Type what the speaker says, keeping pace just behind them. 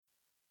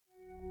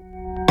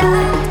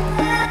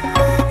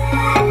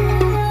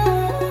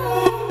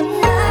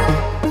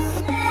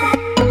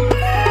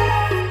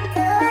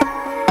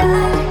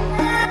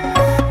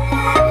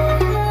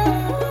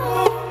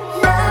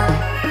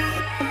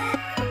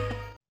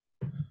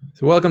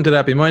So, welcome to the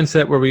Happy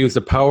Mindset, where we use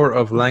the power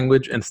of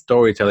language and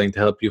storytelling to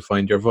help you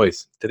find your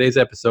voice. Today's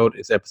episode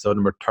is episode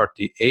number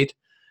 38,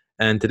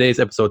 and today's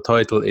episode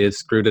title is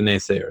Screw the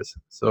Naysayers.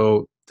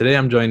 So, today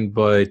I'm joined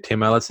by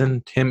Tim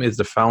Allison. Tim is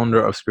the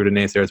founder of Screw the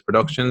Naysayers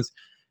Productions.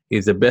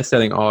 He's the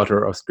best-selling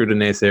author of Screw the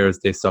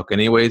Naysayers, They Suck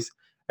Anyways,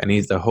 and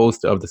he's the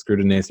host of the Screw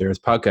the Naysayers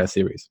podcast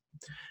series.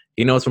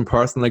 He knows from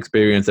personal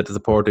experience that the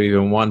support of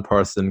even one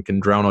person can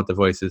drown out the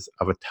voices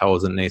of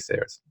 1,000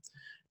 naysayers.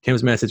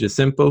 Tim's message is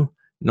simple: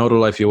 know the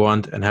life you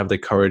want and have the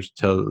courage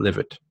to live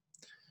it.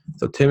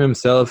 So Tim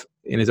himself,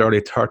 in his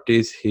early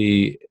 30s,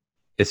 he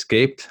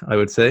escaped, I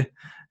would say,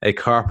 a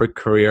corporate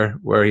career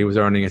where he was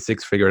earning a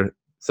six-figure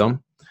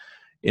sum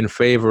in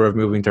favor of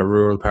moving to a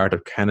rural part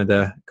of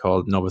Canada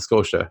called Nova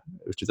Scotia,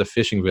 which is a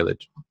fishing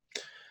village.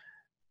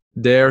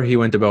 There, he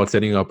went about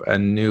setting up a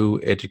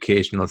new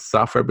educational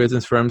software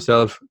business for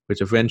himself,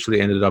 which eventually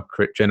ended up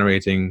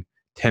generating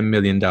 $10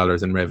 million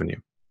in revenue.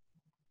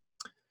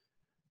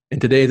 In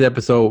today's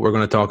episode, we're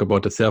going to talk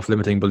about the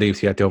self-limiting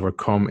beliefs you had to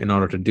overcome in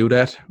order to do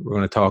that. We're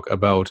going to talk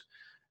about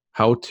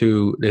how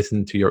to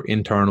listen to your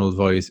internal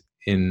voice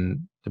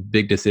in the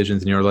big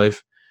decisions in your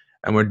life.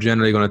 And we're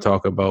generally going to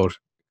talk about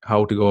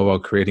how to go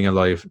about creating a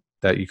life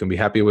that you can be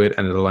happy with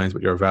and it aligns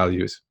with your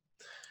values.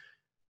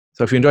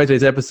 So if you enjoyed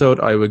today's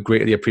episode, I would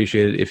greatly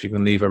appreciate it if you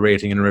can leave a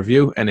rating and a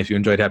review. And if you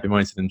enjoyed Happy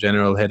Mindset in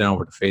general, head on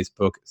over to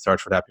Facebook,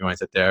 search for the Happy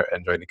Mindset there,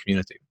 and join the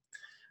community.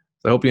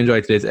 So I hope you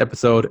enjoyed today's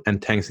episode, and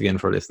thanks again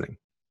for listening.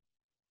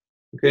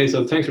 Okay,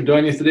 so thanks for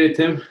joining us today,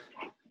 Tim,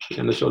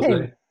 on the show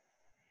today.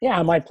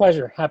 Yeah, my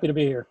pleasure. Happy to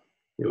be here.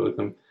 You're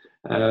welcome.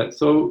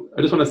 So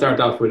I just want to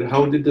start off with,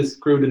 how did this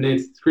Screw the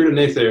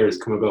Naysayers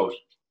come about?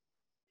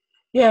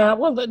 Yeah,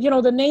 well, the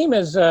name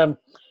is, the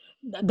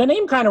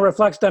name kind of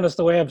reflects, Dennis,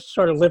 the way I've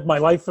sort of lived my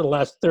life for the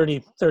last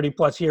 30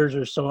 plus years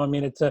or so. I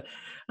mean, it's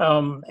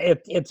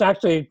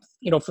actually,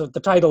 for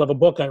the title of a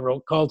book I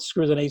wrote called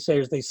Screw the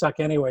Naysayers, They Suck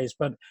Anyways.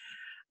 But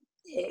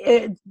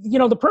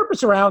the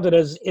purpose around it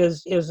is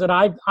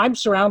that I'm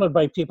surrounded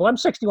by people. I'm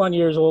 61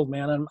 years old,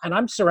 man, and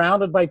I'm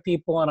surrounded by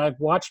people, and I've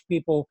watched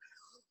people,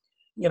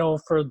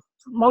 for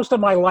most of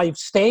my life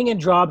staying in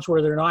jobs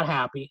where they're not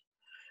happy.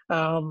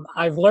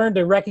 I've learned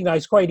to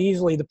recognize quite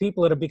easily the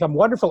people that have become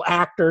wonderful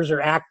actors or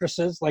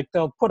actresses. Like,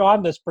 they'll put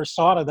on this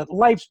persona that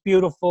life's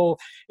beautiful,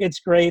 it's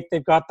great.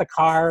 They've got the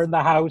car and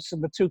the house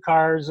and the two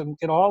cars, and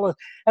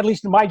at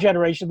least in my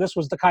generation, this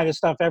was the kind of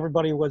stuff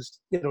everybody was,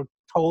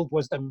 told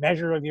was the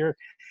measure of your,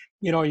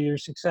 your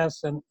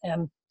success.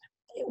 And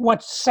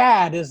what's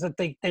sad is that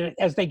they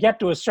as they get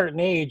to a certain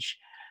age,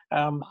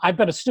 I've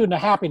been a student of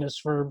happiness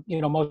for,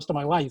 most of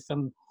my life,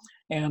 and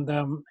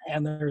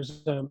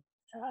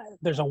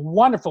there's a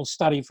wonderful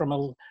study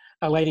from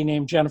a lady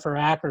named Jennifer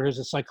Acker, who's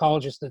a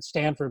psychologist at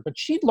Stanford, but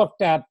she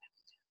looked at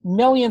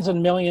millions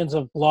and millions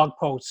of blog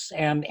posts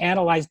and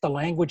analyzed the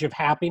language of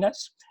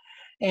happiness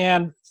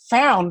and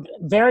found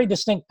very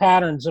distinct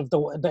patterns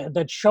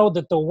that showed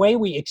that the way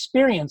we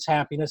experience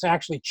happiness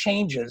actually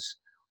changes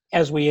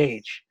as we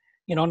age.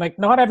 Like,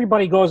 not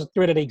everybody goes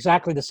through it at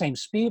exactly the same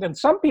speed, and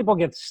some people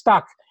get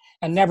stuck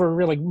and never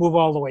really move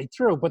all the way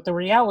through. But the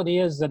reality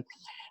is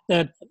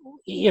that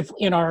if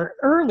in our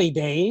early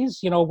days,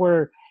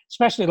 we're,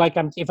 especially like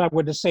if I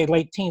were to say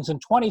late teens and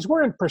 20s,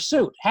 we're in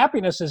pursuit.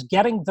 Happiness is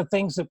getting the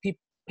things that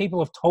people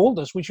have told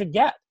us we should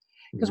get,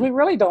 because we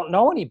really don't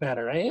know any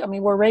better. I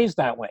mean, we're raised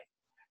that way.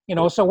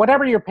 So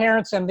whatever your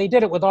parents, and they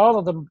did it with all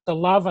of the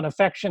love and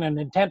affection and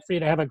intent for you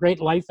to have a great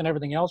life and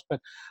everything else, but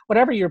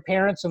whatever your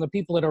parents and the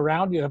people that are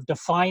around you have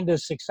defined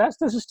as success,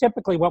 this is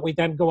typically what we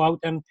then go out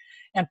and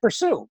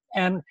pursue.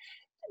 And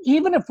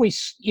even if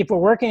we're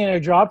working in a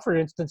job, for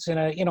instance, in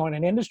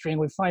an industry, and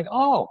we find,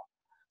 oh,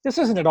 this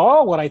isn't at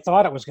all what I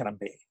thought it was going to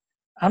be,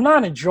 I'm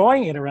not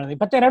enjoying it or anything.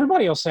 But then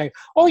everybody will say,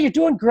 oh, you're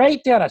doing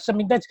great, Dennis. I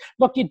mean,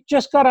 look, you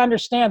just got to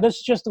understand, this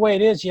is just the way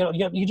it is.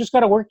 You just got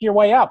to work your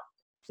way up.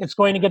 It's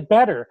going to get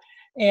better.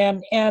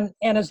 And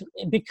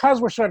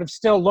because we're sort of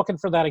still looking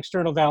for that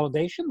external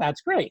validation, that's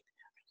great.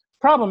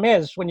 Problem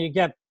is, when you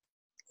get,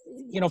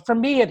 for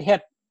me, it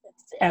hit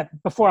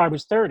before I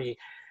was 30.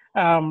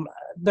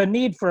 The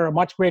need for a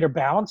much greater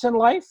balance in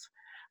life.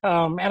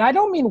 And I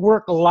don't mean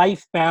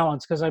work-life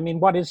balance, because, I mean,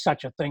 what is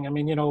such a thing? I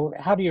mean,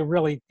 how do you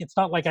really, it's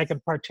not like I can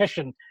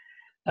partition,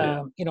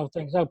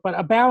 things out, but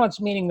a balance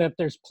meaning that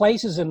there's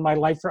places in my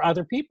life for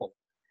other people.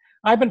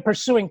 I've been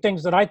pursuing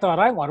things that I thought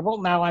I wanted.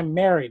 Well, now I'm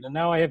married, and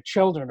now I have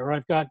children, or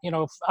I've got,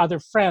 other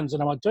friends,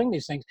 and I'm out doing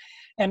these things.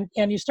 And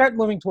you start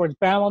moving towards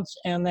balance,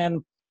 and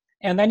then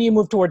you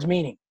move towards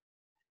meaning.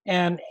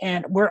 And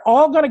we're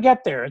all going to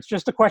get there. It's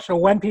just a question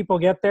of when people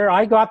get there.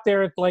 I got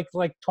there at like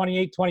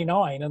 28,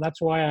 29, and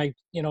that's why I,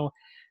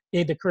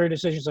 made the career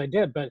decisions I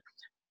did. But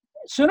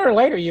sooner or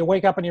later, you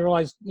wake up and you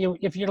realize,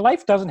 if your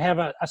life doesn't have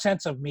a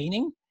sense of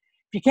meaning,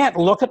 if you can't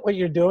look at what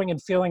you're doing and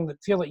feel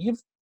that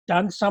you've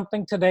done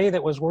something today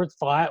that was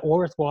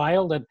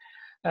worthwhile, and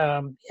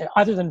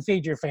other than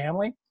feed your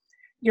family,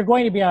 you're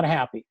going to be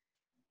unhappy.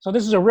 So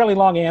this is a really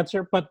long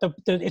answer, but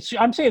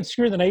I'm saying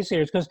screw the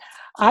naysayers because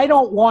I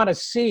don't want to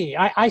see.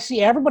 I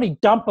see everybody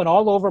dumping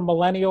all over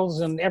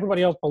millennials and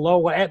everybody else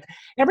below.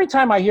 Every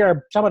time I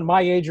hear someone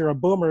my age or a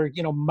boomer,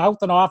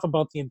 mouthing off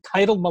about the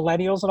entitled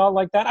millennials and all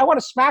like that, I want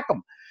to smack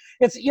them.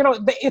 It's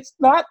it's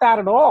not that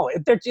at all.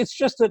 It's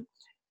just that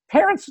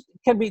parents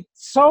can be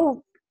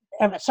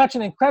have such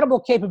an incredible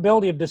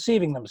capability of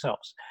deceiving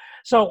themselves.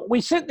 So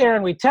we sit there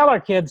and we tell our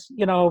kids,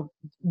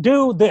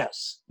 do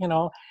this,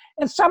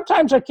 and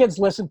sometimes our kids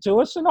listen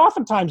to us and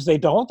oftentimes they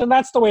don't. And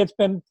that's the way it's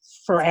been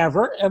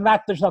forever. And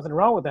there's nothing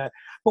wrong with that.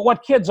 But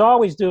what kids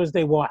always do is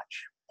they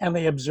watch and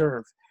they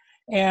observe.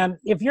 And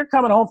if you're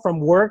coming home from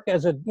work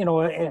as as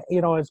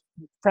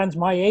friends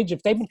my age,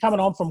 if they've been coming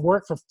home from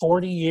work for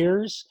 40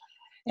 years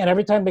and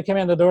every time they come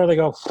in the door, they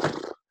go,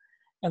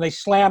 and they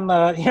slam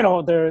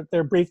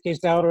their briefcase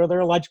down or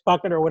their lunch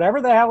bucket or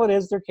whatever the hell it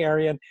is they're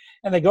carrying,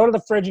 and they go to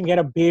the fridge and get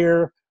a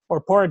beer or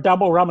pour a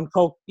double rum and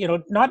Coke,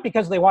 not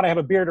because they want to have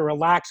a beer to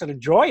relax and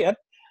enjoy it,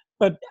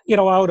 but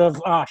out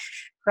of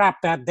crap,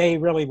 that day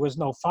really was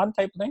no fun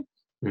type of thing.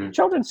 Mm.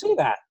 Children see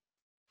that.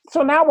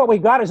 So now what we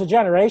got is a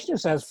generation who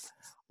says,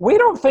 we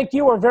don't think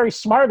you were very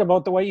smart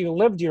about the way you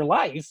lived your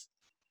life,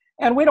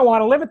 and we don't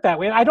want to live it that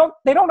way. I don't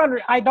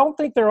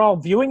think they're all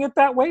viewing it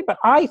that way, but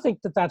I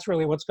think that that's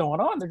really what's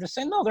going on. They're just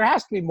saying, no, there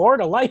has to be more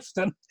to life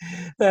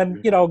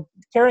than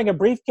carrying a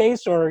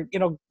briefcase or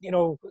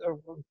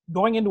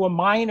going into a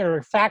mine or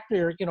a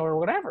factory or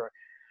whatever.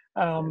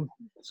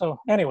 So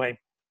anyway.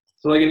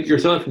 So like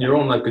yourself in your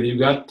own life, when you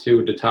got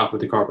to the top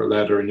of the corporate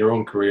ladder in your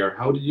own career,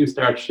 how did you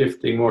start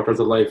shifting more towards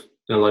a life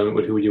in alignment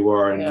with who you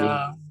are and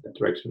that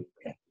direction?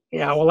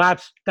 Yeah, well,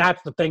 that's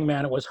the thing,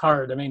 man. It was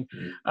hard. I mean,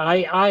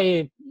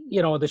 I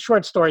the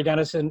short story,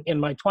 Dennis, in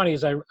my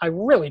 20s, I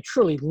really,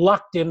 truly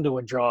lucked into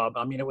a job.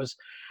 I mean, it was,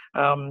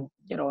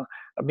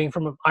 being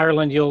from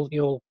Ireland,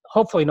 you'll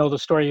hopefully know the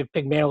story of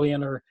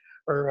Pygmalion or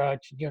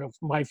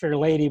My Fair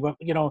Lady. But,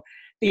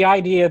 the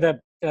idea that,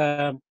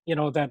 a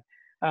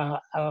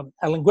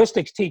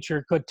linguistics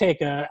teacher could take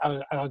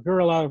a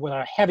girl out with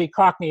a heavy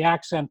Cockney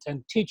accent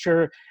and teach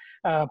her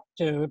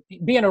to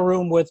be in a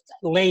room with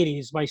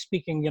ladies by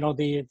speaking,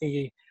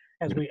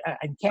 as we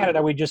in Canada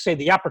we just say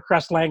the upper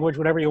crust language,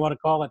 whatever you want to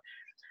call it.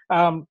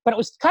 But it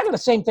was kind of the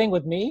same thing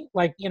with me.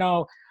 Like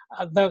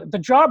the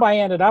job I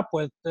ended up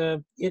with,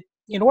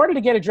 in order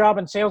to get a job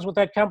in sales with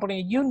that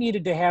company, you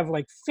needed to have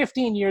like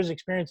 15 years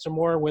experience or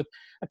more with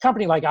a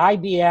company like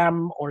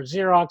IBM or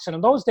Xerox. And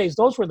in those days,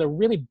 those were the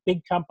really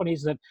big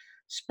companies that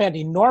spent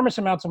enormous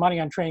amounts of money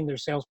on training their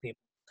salespeople.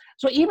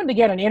 So even to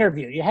get an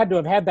interview, you had to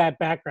have had that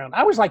background.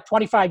 I was like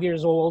 25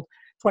 years old,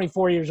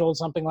 24 years old,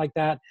 something like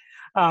that.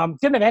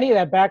 Didn't have any of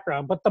that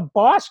background, but the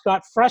boss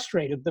got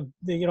frustrated.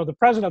 The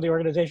president of the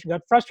organization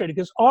got frustrated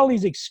because all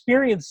these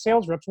experienced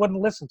sales reps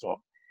wouldn't listen to him.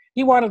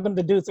 He wanted them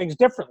to do things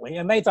differently,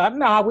 and they thought,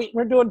 no,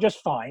 we're doing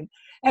just fine.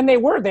 And they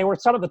were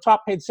some of the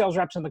top paid sales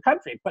reps in the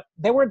country, but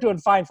they weren't doing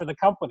fine for the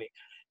company.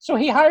 So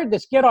he hired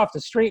this kid off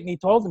the street, and he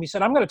told them, he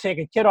said, I'm going to take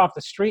a kid off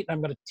the street, and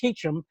I'm going to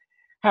teach him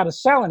how to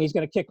sell, and he's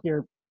going to kick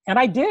your. And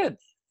I did,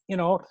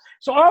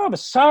 So all of a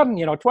sudden,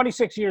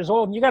 26 years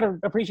old, and you got to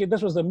appreciate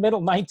this was the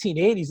middle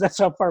 1980s. That's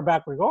how far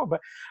back we're going. But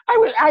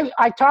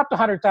I topped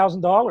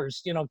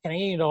 $100,000,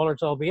 Canadian dollars,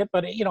 albeit,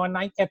 but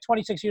at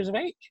 26 years of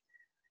age.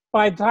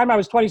 By the time I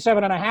was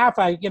 27 and a half,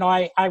 I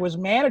was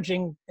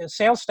managing a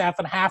sales staff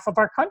in half of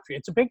our country.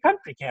 It's a big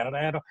country, Canada.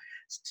 I had a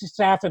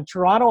staff in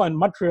Toronto and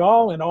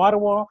Montreal and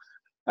Ottawa.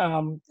 By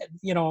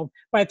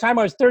the time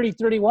I was 30,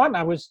 31,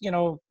 I was in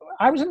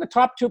the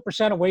top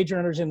 2% of wage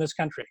earners in this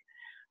country.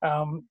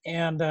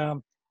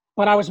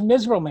 But I was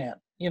miserable, man.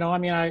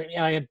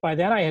 By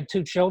then I had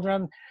 2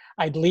 children.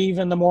 I'd leave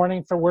in the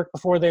morning for work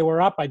before they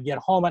were up. I'd get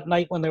home at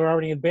night when they were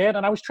already in bed.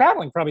 And I was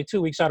traveling probably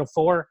 2 weeks out of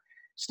 4,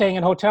 staying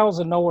in hotels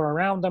and nowhere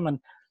around them.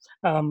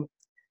 And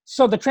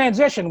so the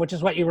transition, which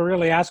is what you were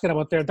really asking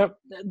about there,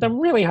 the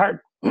really hard,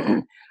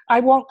 I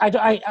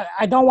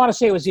don't want to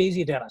say it was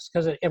easy, Dennis,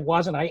 because it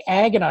wasn't. I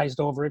agonized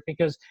over it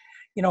because,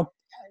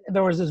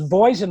 there was this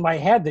voice in my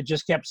head that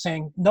just kept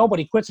saying,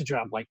 nobody quits a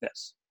job like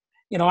this.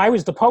 I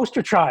was the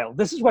poster child.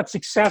 This is what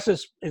success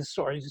is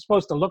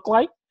supposed to look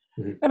like.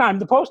 Mm-hmm. And I'm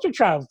the poster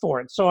child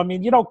for it. So, I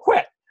mean, you don't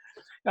quit.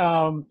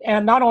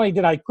 And not only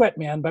did I quit,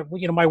 man, but,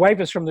 my wife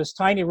is from this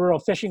tiny rural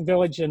fishing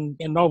village in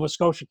Nova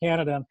Scotia,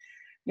 Canada.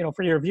 And,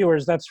 for your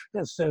viewers, that's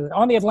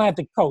on the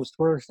Atlantic coast.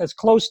 We're as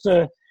close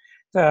to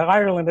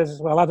Ireland as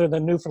well, other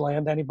than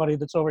Newfoundland, anybody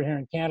that's over here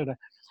in Canada.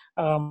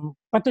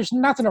 But there's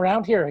nothing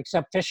around here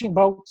except fishing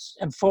boats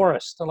and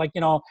forest. Like,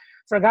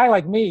 for a guy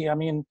like me,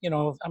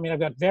 I've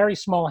got very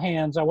small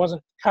hands. I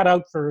wasn't cut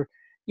out for,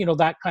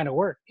 that kind of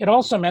work. It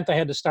also meant I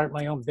had to start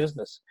my own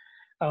business,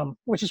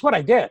 which is what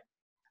I did.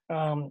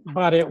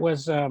 But it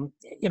was, I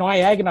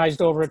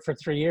agonized over it for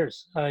 3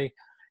 years. I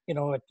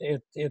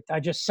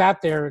just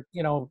sat there,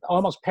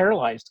 almost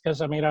paralyzed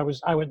because,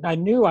 I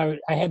knew I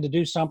had to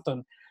do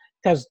something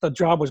because the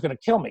job was going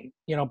to kill me,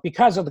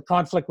 because of the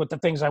conflict with the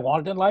things I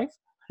wanted in life.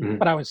 Mm-hmm.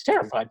 But I was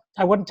terrified.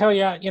 I wouldn't tell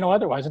you,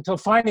 otherwise, until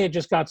finally it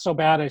just got so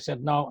bad. I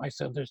said, no,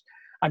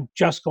 I'm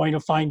just going to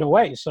find a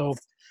way. So,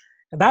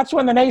 And that's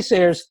when the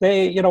naysayers,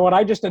 when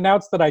I just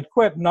announced that I'd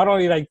quit, not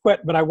only did I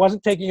quit, but I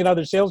wasn't taking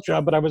another sales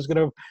job, but I was going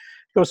to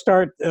go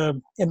start,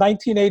 in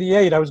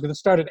 1988, I was going to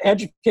start an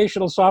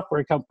educational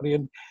software company.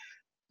 And,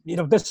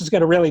 this is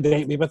going to really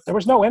date me, but there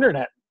was no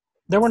internet.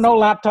 There were no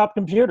laptop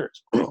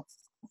computers. There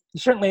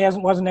certainly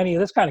wasn't any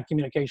of this kind of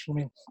communication.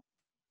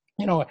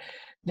 I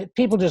mean,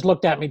 people just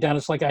looked at me,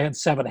 Dennis, like I had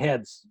 7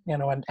 heads,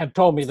 and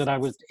told me that I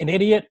was an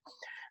idiot,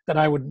 that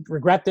I would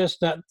regret this.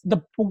 That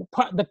the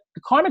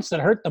comments that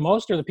hurt the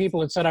most are the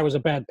people that said I was a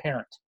bad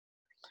parent.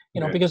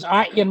 Because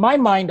in my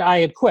mind, I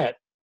had quit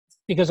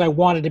because I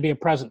wanted to be a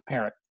present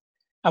parent.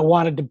 I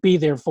wanted to be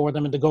there for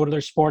them and to go to their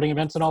sporting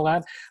events and all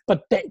that.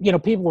 But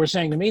people were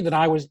saying to me that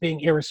I was being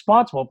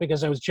irresponsible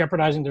because I was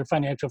jeopardizing their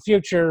financial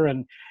future,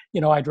 and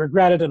I'd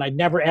regret it, and I'd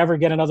never ever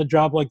get another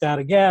job like that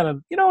again.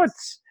 And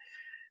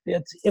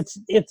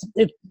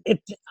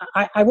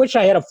I wish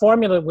I had a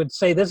formula that would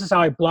say this is how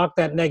I block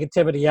that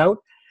negativity out.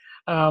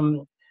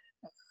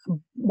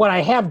 What I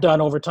have done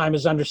over time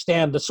is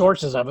understand the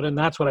sources of it, and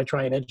that's what I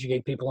try and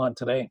educate people on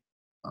today.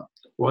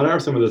 What are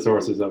some of the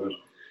sources of it?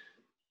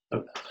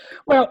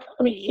 Well,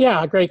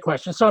 great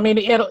question. So,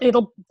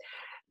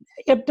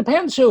 it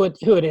depends who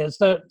it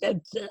is.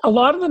 A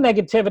lot of the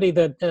negativity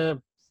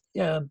that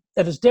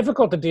is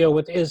difficult to deal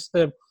with is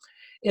the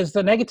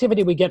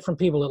negativity we get from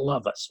people that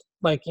love us.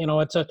 Like,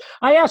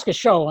 I ask a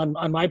show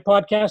on my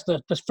podcast,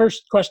 the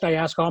first question I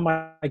ask all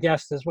my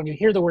guests is, when you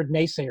hear the word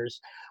naysayers,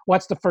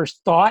 what's the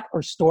first thought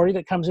or story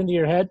that comes into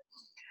your head?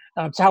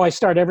 It's how I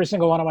start every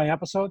single one of my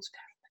episodes.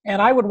 And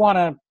I would want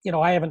to,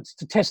 I haven't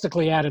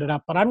statistically added it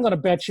up, but I'm going to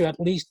bet you at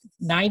least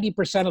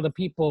 90% of the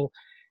people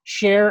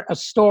share a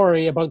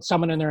story about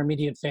someone in their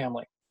immediate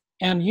family.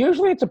 And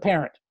usually it's a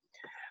parent.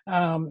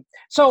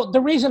 So the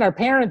reason our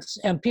parents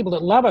and people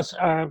that love us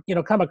are,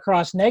 come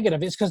across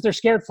negative is because they're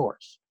scared for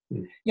us.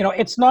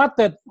 It's not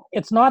that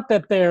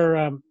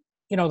they're,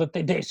 that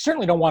they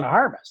certainly don't want to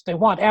harm us. They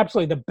want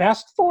absolutely the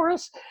best for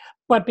us,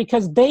 but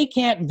because they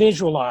can't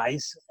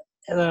visualize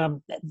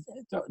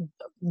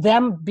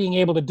them being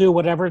able to do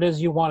whatever it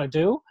is you want to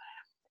do,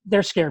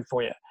 they're scared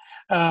for you.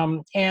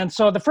 And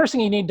so the first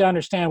thing you need to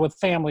understand with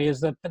family is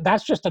that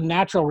that's just a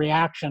natural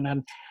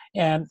reaction.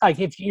 And like,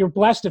 if you're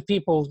blessed if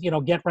people,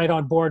 get right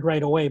on board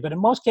right away, but in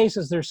most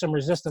cases there's some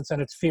resistance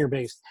and it's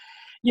fear-based.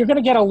 You're going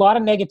to get a lot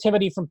of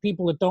negativity from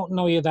people that don't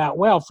know you that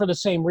well for the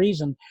same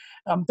reason.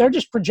 They're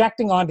just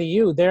projecting onto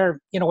you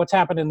what's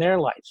happened in their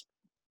lives.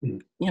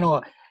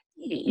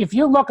 If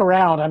you look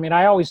around,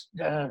 I always,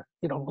 I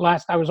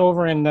was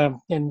over in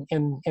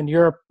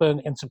Europe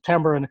in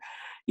September, and,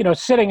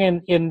 sitting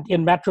in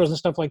metros and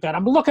stuff like that.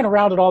 I'm looking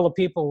around at all the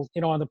people,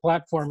 on the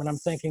platform, and I'm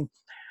thinking,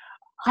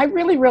 I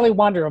really, really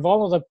wonder, of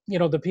all of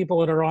the, the people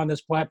that are on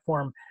this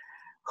platform,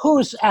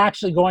 who's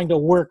actually going to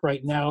work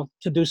right now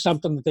to do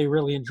something that they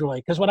really enjoy.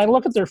 Because when I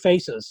look at their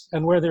faces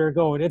and where they're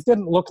going, it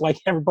didn't look like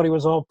everybody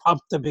was all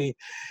pumped to be,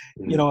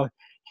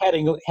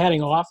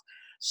 heading off.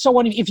 So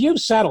if you've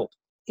settled,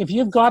 if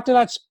you've got to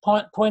that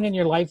point in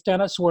your life,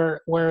 Dennis,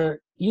 where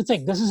you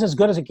think this is as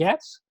good as it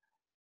gets,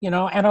 and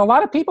a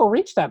lot of people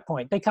reach that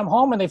point. They come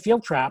home and they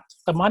feel trapped.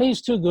 The money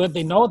is too good.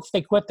 They know if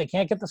they quit, they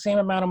can't get the same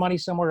amount of money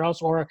somewhere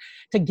else, or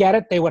to get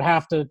it, they would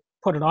have to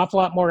put an awful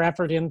lot more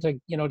effort in to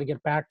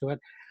get back to it.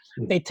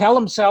 They tell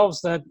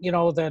themselves that,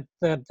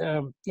 that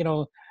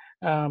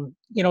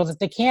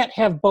they can't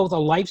have both a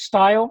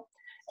lifestyle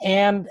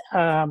and,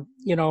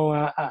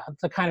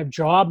 the kind of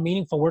job,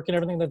 meaningful work and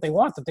everything that they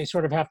want, that they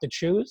sort of have to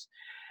choose.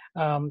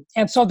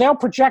 And so they'll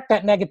project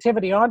that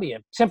negativity onto you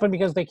simply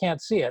because they can't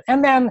see it.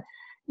 And then,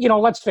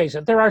 let's face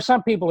it, there are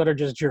some people that are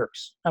just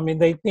jerks.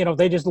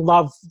 They just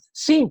love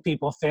seeing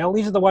people fail.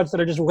 These are the ones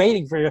that are just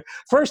waiting for you.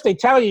 First, they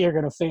tell you you're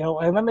going to fail,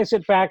 and then they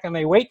sit back and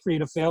they wait for you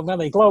to fail, and then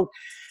they gloat.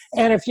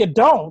 And if you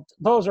don't,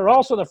 those are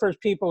also the first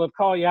people that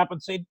call you up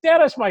and say,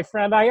 Dennis, my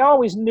friend, I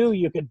always knew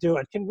you could do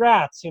it.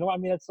 Congrats.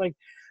 It's like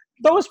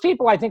those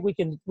people I think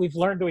we've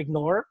learned to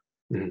ignore.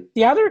 Mm-hmm.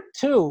 The other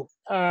two,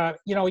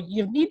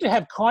 you need to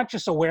have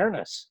conscious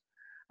awareness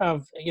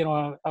of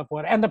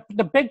what, and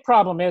the big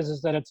problem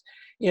is that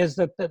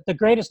the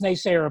greatest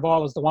naysayer of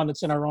all is the one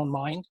that's in our own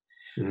mind.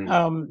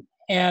 Mm-hmm.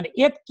 And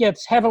it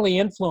gets heavily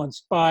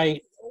influenced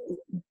by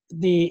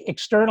the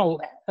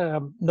external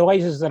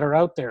noises that are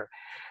out there.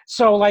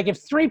 So like if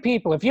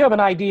you have an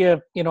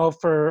idea,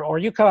 or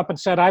you come up and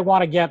said, I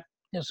want to get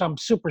some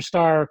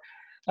superstar,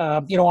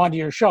 onto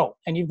your show,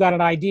 and you've got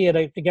an idea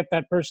to get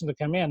that person to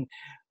come in.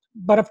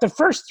 But if the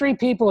first 3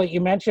 people that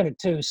you mention it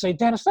to say,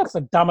 Dennis, that's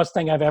the dumbest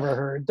thing I've ever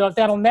heard,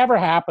 that'll never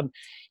happen.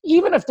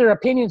 Even if their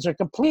opinions are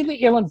completely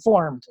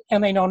ill-informed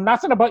and they know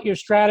nothing about your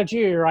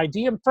strategy or your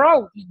idea, for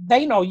all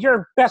they know,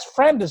 your best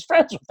friend is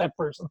friends with that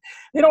person.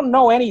 They don't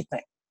know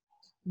anything.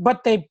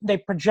 But they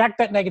project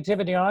that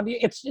negativity on you.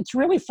 It's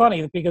really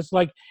funny because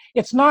like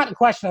it's not a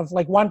question of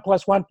like 1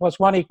 + 1 +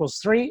 1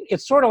 = 3.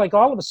 It's sort of like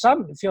all of a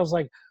sudden it feels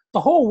like the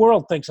whole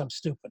world thinks I'm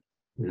stupid.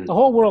 Mm-hmm. The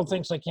whole world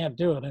thinks I can't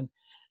do it. And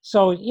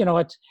so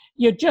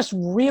you just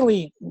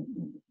really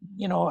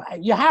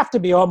you have to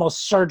be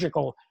almost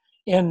surgical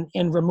in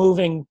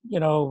removing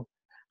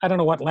I don't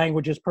know what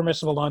language is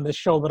permissible on this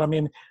show, but I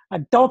mean, I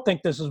don't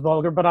think this is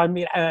vulgar, but I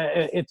mean,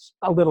 it's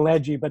a little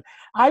edgy, but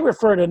I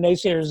refer to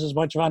naysayers as a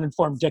bunch of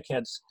uninformed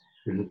dickheads.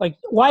 Mhm. Like,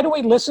 why do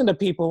we listen to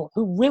people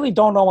who really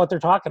don't know what they're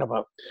talking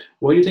about?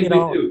 What do you think You we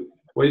know, do?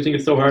 Why do you think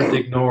it's so hard to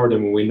ignore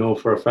them when we know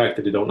for a fact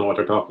that they don't know what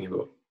they're talking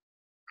about?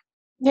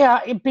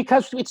 yeah,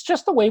 because it's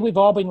just the way we've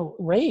all been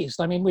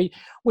raised. I mean,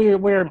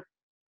 we're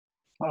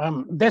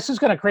this is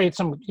going to create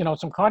some,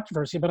 some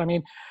controversy, but I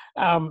mean,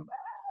 um,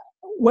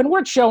 when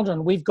we're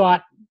children, we've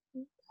got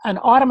an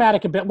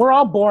automatic ability. We're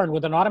all born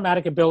with an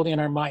automatic ability in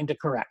our mind to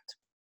correct.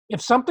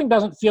 If something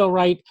doesn't feel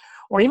right,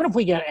 or even if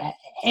we get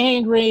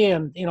angry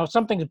and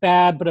something's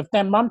bad, but if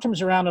then mom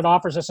comes around and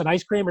offers us an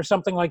ice cream or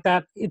something like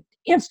that, it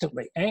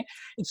instantly,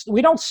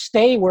 we don't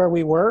stay where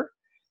we were,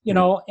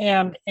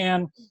 and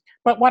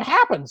but what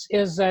happens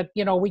is that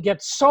we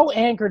get so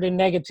anchored in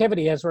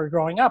negativity as we're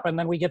growing up, and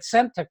then we get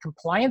sent to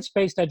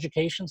compliance-based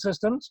education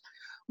systems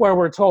where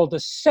we're told to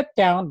sit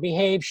down,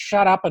 behave,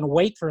 shut up, and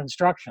wait for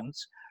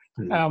instructions.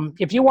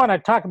 If you want to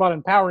talk about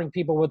empowering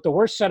people with the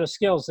worst set of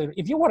skills,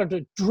 if you wanted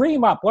to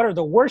dream up what are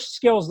the worst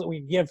skills that we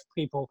give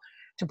people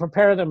to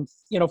prepare them,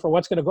 for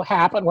what's going to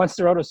happen once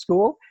they're out of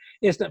school,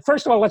 is that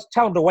first of all, let's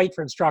tell them to wait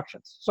for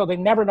instructions, so they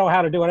never know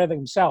how to do anything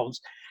themselves.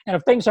 And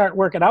if things aren't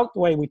working out the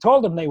way we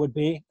told them they would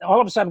be,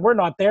 all of a sudden we're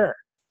not there.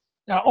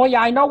 Now, oh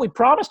yeah, I know we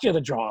promised you the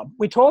job.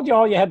 We told you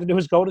all you had to do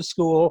is go to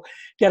school,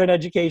 get an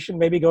education,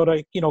 maybe go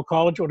to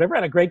college or whatever,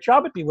 and a great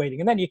job would be waiting.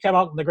 And then you come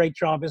out and the great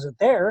job isn't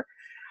there.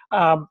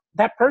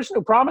 That person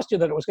who promised you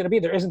that it was going to be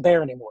there isn't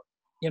there anymore,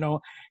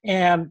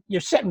 and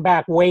you're sitting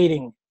back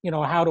waiting,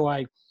 how do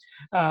I,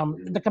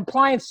 the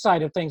compliance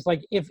side of things,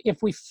 like if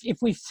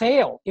we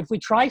fail, if we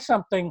try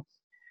something,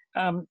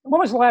 when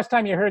was the last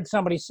time you heard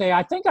somebody say,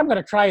 I think I'm going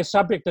to try a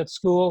subject at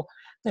school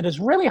that is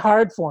really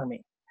hard for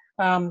me,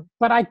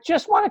 but I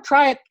just want to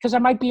try it because I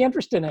might be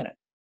interested in it.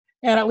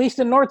 And at least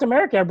in North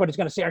America, everybody's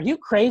going to say, are you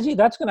crazy?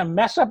 That's going to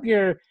mess up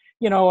your,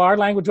 our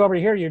language over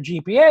here, your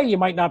GPA. You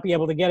might not be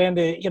able to get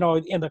into,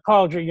 into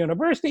college or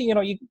university.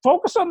 You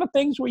focus on the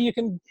things where you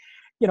can,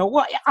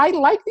 well, I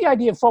like the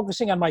idea of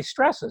focusing on my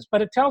stresses,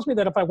 but it tells me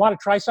that if I want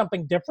to try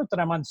something different that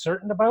I'm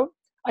uncertain about,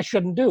 I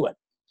shouldn't do it.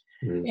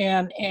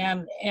 And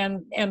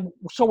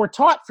so we're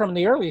taught from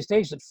the earliest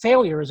age that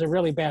failure is a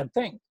really bad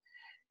thing.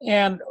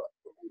 And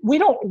we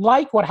don't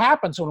like what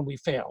happens when we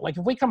fail. Like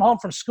if we come home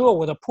from school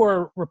with a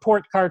poor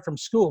report card from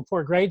school,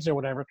 poor grades or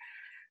whatever,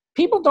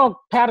 people don't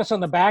pat us on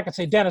the back and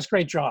say, Dennis,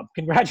 great job.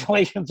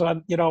 Congratulations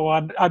on,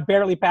 on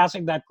barely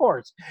passing that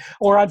course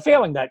or on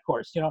failing that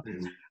course,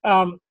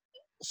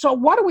 So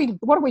what do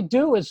we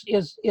do is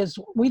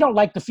we don't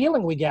like the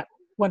feeling we get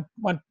when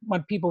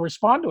people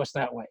respond to us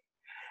that way.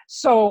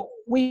 So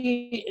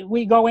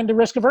we go into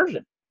risk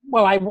aversion.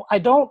 Well,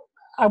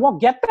 I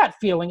won't get that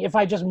feeling if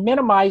I just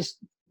minimize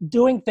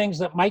doing things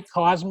that might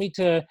cause me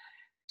to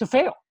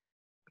fail.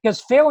 Because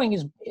failing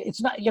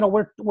it's not,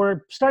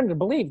 we're starting to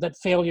believe that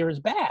failure is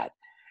bad.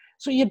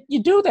 So you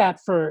do that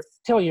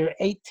till you're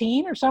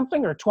 18 or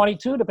something, or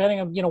 22, depending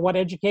on, what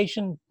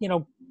education,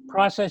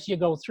 process you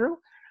go through.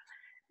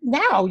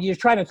 Now you're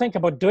trying to think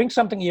about doing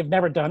something you've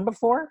never done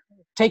before,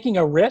 taking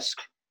a risk,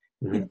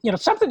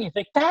 something you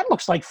think that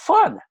looks like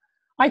fun.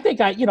 I think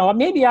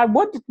maybe I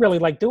would really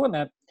like doing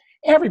that.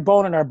 Every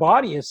bone in our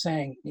body is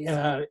saying,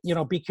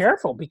 be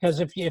careful,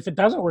 because if it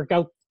doesn't work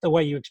out the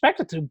way you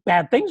expect it to,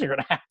 bad things are going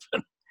to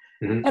happen.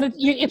 And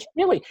it's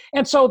really,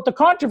 and so the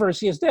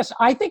controversy is this.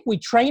 I think we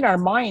train our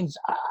minds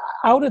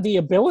out of the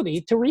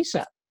ability to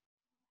reset.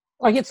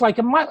 Like it's like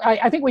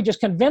I think we just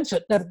convince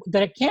it that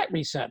it can't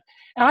reset.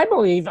 And I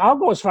believe, I'll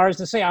go as far as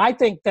to say, I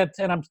think that,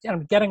 and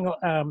I'm getting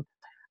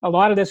a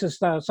lot of this is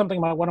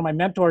something one of my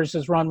mentors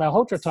is Ron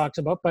Malhotra talks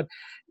about, but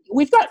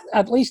we've got,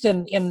 at least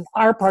in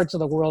our parts of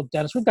the world,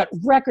 Dennis, we've got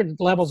record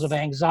levels of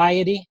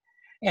anxiety,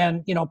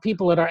 and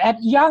people that are at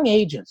young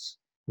ages,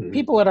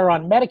 people that are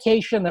on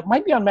medication, that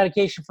might be on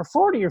medication for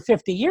 40 or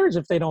 50 years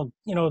if they don't,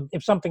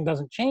 if something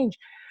doesn't change,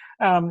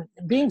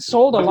 being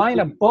sold a line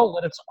of bull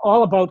that it's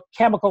all about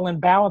chemical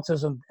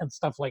imbalances and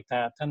stuff like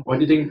that. And what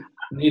do you think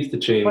needs to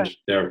change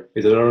there?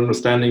 Is it our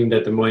understanding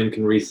that the mind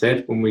can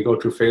reset when we go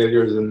through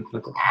failures? And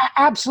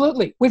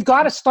absolutely, we've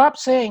got to stop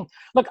saying,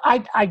 look,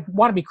 I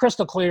want to be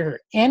crystal clear here.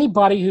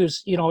 Anybody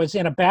who's is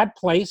in a bad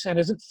place and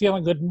isn't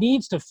feeling good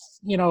needs to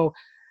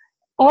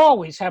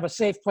always have a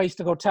safe place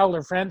to go tell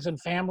their friends and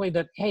family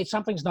that, hey,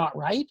 something's not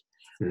right.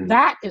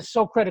 That is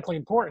so critically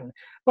important.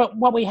 But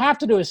what we have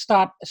to do is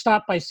stop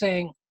by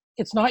saying,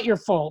 it's not your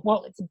fault.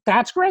 Well,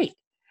 that's great.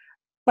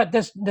 But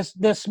this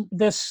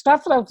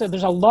stuff out there,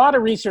 there's a lot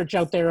of research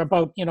out there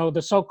about,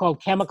 the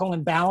so-called chemical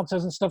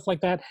imbalances and stuff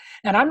like that.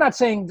 And I'm not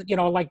saying,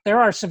 like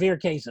there are severe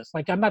cases.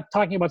 Like I'm not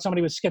talking about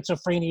somebody with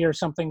schizophrenia or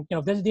something.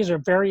 These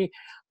are very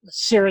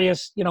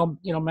serious,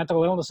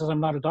 mental illnesses. I'm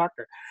not a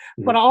doctor.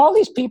 But all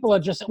these people are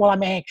just, well,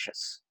 I'm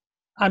anxious,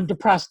 I'm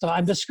depressed,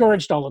 I'm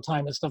discouraged all the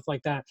time and stuff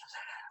like that.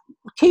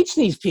 Teach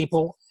these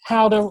people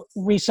how to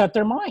reset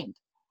their mind.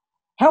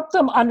 Help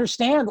them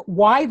understand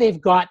why they've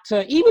got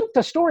to, even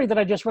the story that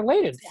I just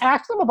related.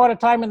 Ask them about a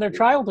time in their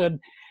childhood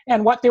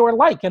and what they were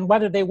like and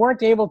whether they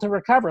weren't able to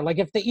recover. Like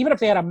even if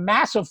they had a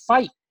massive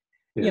fight,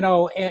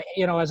 Yeah.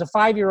 As a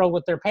 5-year-old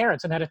with their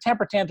parents and had a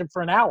temper tantrum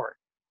for an hour,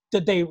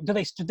 did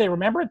they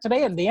remember it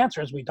today? And the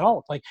answer is we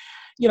don't. Like,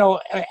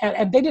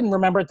 and they didn't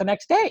remember it the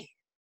next day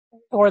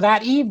or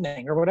that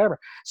evening or whatever.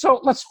 So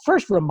let's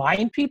first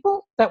remind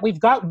people that we've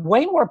got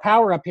way more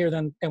power up here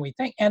than we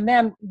think. And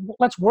then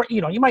let's work,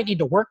 you might need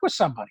to work with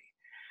somebody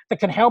that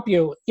can help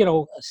you,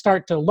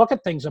 start to look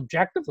at things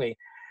objectively.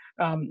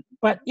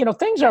 But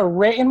things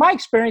are in my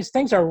experience,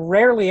 things are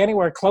rarely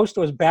anywhere close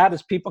to as bad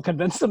as people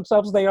convince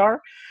themselves they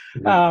are.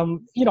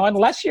 Mm-hmm.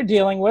 Unless you're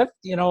dealing with,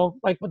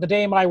 like the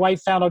day my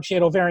wife found out she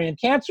had ovarian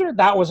cancer,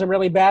 that was a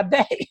really bad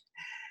day.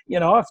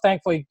 If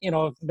thankfully,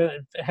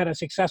 had a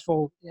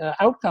successful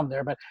outcome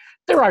there. But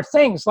there are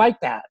things like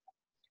that.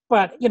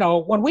 But,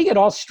 when we get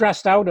all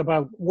stressed out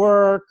about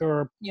work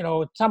or,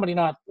 somebody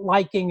not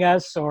liking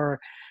us or,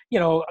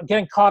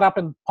 getting caught up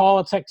in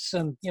politics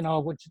and, and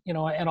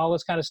all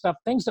this kind of stuff,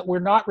 things that we're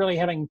not really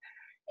having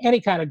any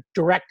kind of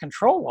direct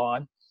control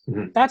on,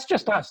 Mm-hmm. that's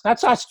just us.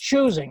 That's us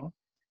choosing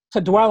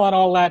to dwell on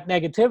all that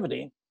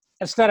negativity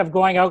instead of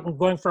going out and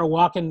going for a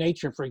walk in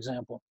nature, for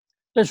example.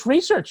 There's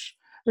research.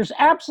 There's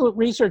absolute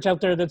research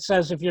out there that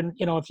says if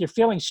you're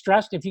feeling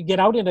stressed, if you get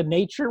out into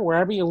nature,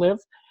 wherever you live,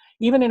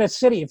 even in a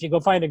city, if you go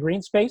find a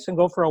green space and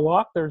go for a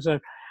walk, there's a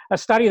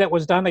study that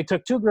was done. They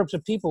took 2 groups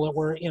of people that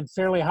were in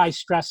fairly high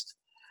stressed,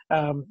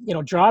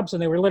 jobs,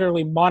 and they were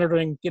literally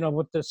monitoring,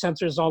 with the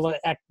sensors, all the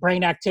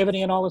brain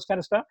activity and all this kind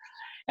of stuff.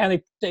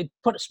 And they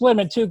split them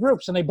in 2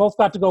 groups, and they both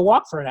got to go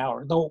walk for an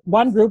hour. The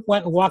one group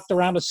went and walked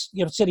around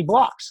city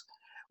blocks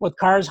with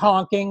cars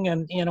honking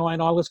and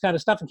and all this kind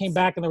of stuff, and came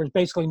back, and there was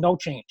basically no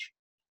change.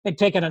 They'd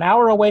taken an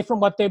hour away from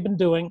what they'd been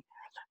doing,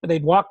 but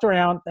they'd walked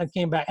around and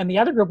came back. And the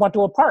other group went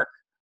to a park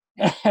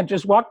and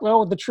just walked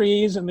well with the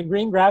trees and the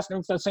green grass, and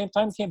at the same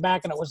time came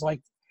back, and it was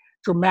like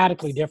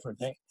dramatically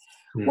different.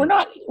 We're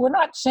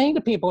not saying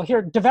to people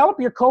here, develop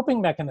your coping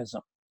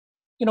mechanism.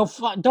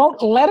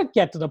 Don't let it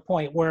get to the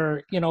point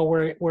where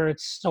where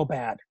it's so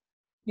bad.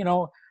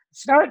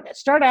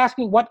 Start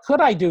asking, what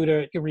could I do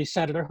to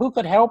reset it, or who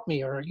could help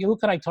me, or who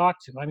can I talk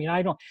to? I mean,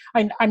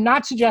 I'm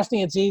not suggesting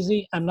it's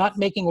easy. I'm not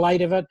making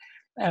light of it,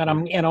 and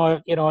I'm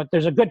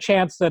there's a good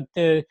chance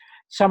that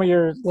some of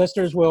your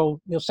listeners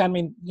will send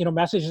me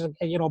messages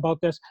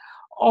about this.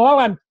 All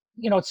I'm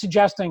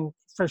suggesting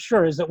for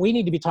sure is that we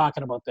need to be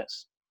talking about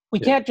this. We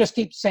can't just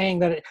keep saying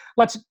that.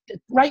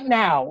 Right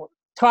now,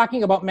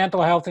 talking about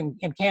mental health in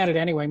Canada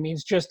anyway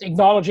means just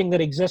acknowledging that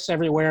it exists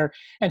everywhere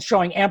and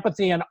showing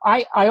empathy. And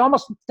I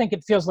almost think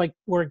it feels like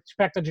we're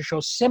expected to show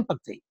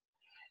sympathy.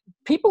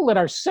 People that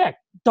are sick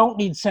don't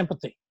need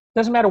sympathy.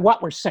 Doesn't matter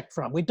what we're sick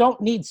from. We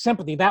don't need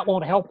sympathy. That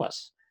won't help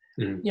us.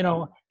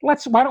 Mm-hmm.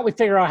 Why don't we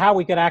figure out how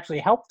we could actually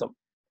help them?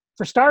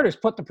 For starters,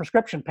 put the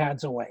prescription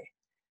pads away.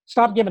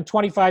 Stop giving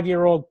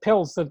 25-year-old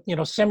pills that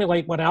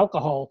simulate what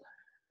alcohol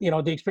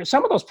the experience.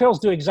 Some of those pills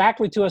do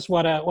exactly to us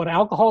what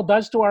alcohol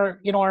does to our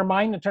our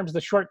mind in terms of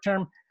the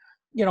short-term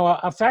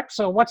effect.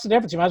 So what's the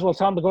difference? You might as well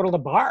tell them to go to the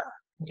bar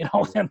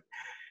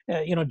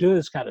and do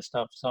this kind of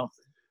stuff. So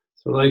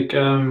like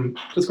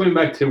just going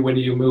back to when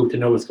you moved to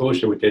Nova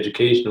Scotia with the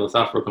educational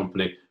software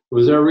company,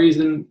 was there a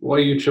reason why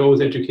you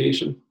chose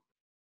education?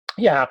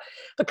 Yeah,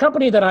 the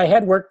company that I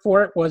had worked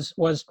for was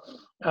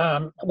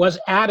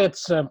at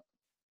its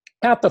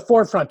at the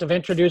forefront of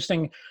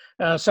introducing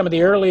some of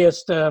the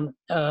earliest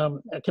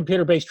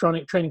computer-based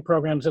training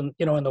programs in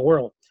the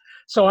world.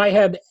 So I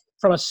had,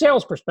 from a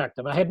sales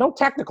perspective, I had no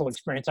technical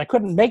experience. I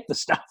couldn't make the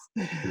stuff,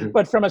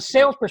 but from a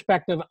sales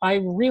perspective,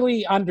 I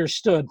really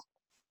understood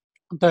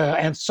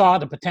and saw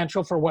the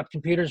potential for what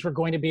computers were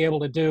going to be able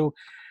to do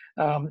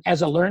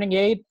as a learning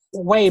aid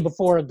way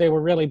before they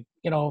were really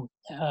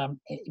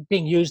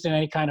being used in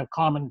any kind of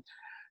common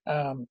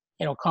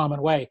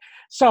way.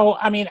 So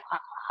I mean,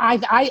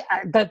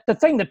 the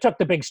thing that took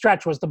the big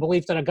stretch was the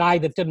belief that a guy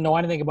that didn't know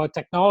anything about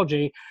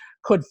technology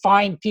could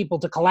find people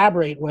to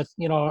collaborate with,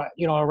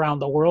 around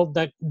the world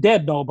that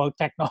did know about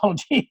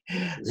technology,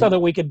 so that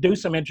we could do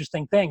some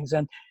interesting things.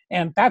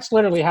 And that's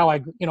literally how I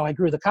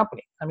grew the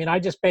company. I mean, I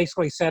just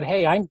basically said,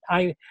 hey,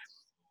 I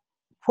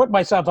put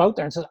myself out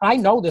there and said, I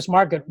know this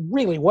market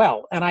really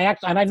well, and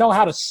I know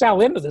how to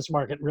sell into this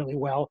market really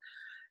well,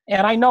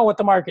 and I know what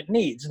the market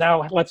needs.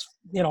 Now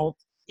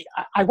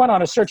I went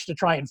on a search to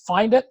try and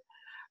find it.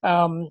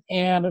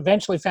 And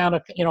eventually found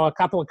a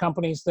couple of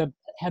companies that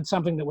had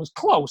something that was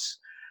close,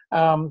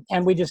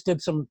 and we just did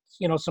some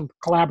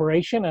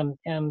collaboration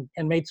and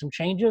made some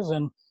changes,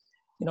 and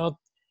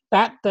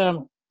that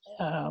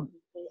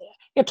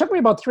it took me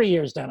about 3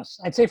 years, Dennis.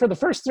 I'd say for the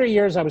first 3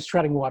 years I was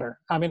treading water.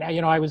 I mean,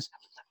 I was,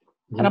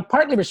 and I'm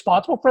partly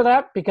responsible for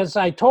that because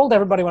I told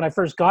everybody when I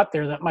first got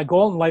there that my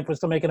goal in life was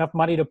to make enough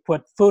money to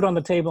put food on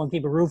the table and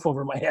keep a roof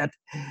over my head.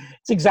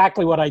 It's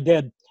exactly what I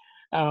did,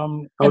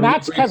 and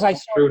that's because I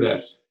through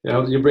that.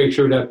 You break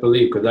through that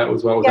belief, because that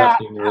was what was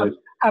happening in your life.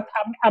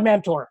 A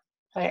mentor.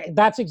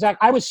 That's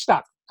exactly. I was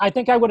stuck. I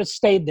think I would have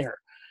stayed there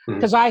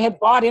because I had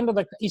bought into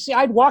you see,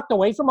 I'd walked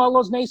away from all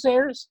those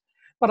naysayers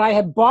but I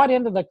had bought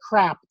into the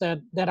crap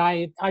that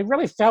I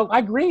really felt.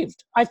 I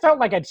grieved. I felt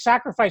like I'd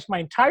sacrificed my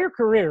entire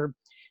career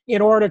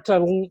in order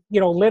to,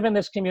 live in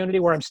this community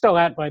where I'm still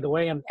at, by the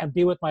way, and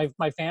be with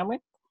my family.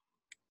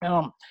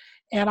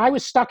 And I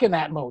was stuck in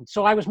that mode.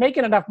 So I was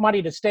making enough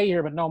money to stay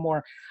here, but no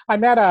more. I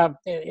met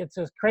it's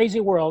a crazy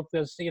world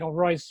because,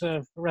 Roy's,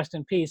 rest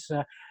in peace,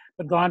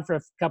 been gone for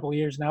a couple of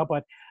years now.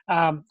 But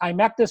I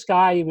met this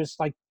guy. He was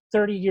like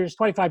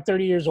 25,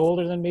 30 years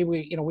older than me.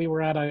 We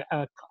were at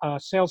a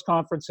sales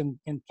conference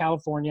in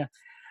California,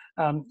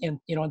 in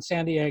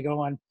San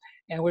Diego. And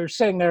we were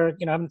sitting there,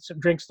 having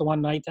some drinks the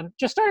one night and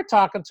just started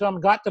talking to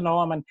him, got to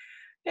know him. And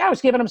I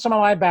was giving him some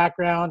of my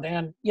background.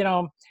 And,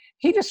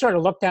 he just sort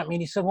of looked at me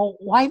and he said, well,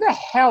 why the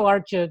hell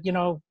aren't you,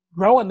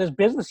 growing this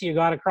business you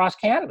got across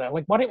Canada?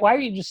 Like, why are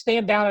you just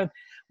staying down at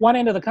one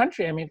end of the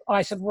country? I mean,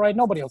 I said, Roy,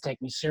 nobody will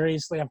take me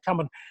seriously. I'm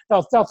coming.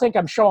 They'll think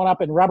I'm showing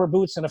up in rubber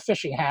boots and a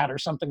fishing hat or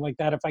something like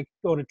that if I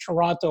go to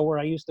Toronto where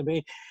I used to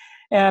be.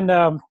 And,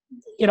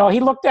 he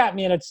looked at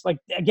me and it's like,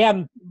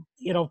 again,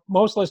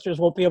 most listeners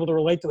won't be able to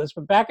relate to this,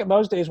 but back in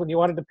those days when you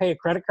wanted to pay a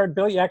credit card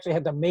bill, you actually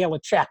had to mail a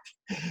check.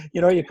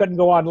 You couldn't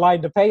go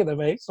online to pay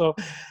them, eh? So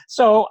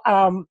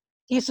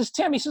he says,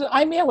 Tim,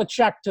 I mail a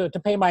check to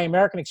pay my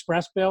American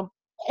Express bill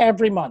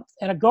every month.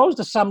 And it goes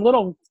to some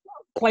little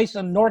place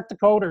in North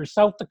Dakota or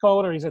South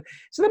Dakota. Or he said,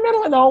 it's in the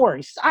middle of nowhere.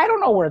 He says, I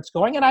don't know where it's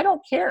going and I don't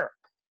care.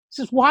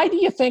 He says, why do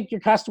you think your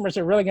customers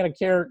are really going to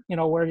care,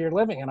 where you're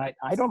living? And I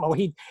don't know.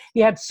 He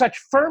had such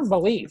firm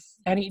belief,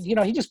 and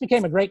he just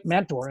became a great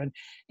mentor.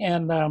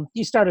 And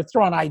he started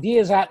throwing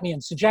ideas at me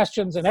and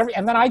suggestions and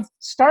then I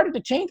started to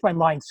change my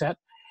mindset.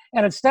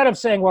 And instead of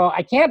saying, well,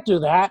 I can't do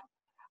that,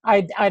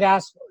 I'd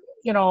ask,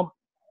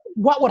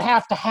 what would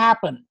have to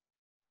happen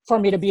for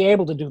me to be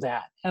able to do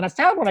that? And I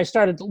found when I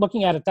started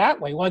looking at it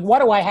that way, like,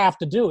 what do I have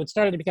to do? It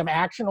started to become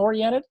action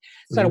oriented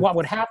instead of what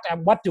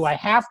do I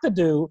have to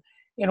do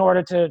in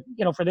order to,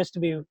 for this to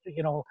be,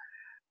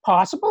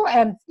 possible?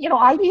 And,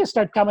 ideas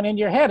start coming into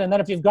your head. And then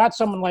if you've got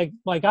someone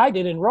like I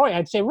did in Roy,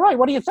 I'd say, Roy,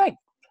 what do you think?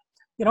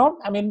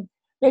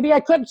 Maybe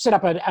I could set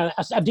up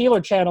a dealer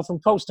channel from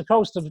coast to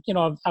coast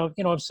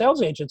of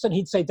sales agents. And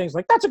he'd say things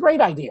like, that's a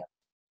great idea.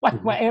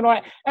 And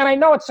I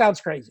know it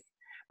sounds crazy,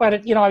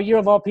 but you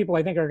of all people,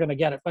 I think, are going to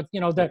get it. But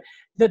the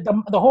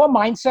whole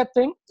mindset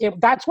thing,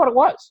 that's what it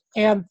was.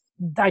 And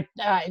I,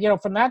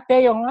 from that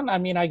day on,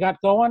 I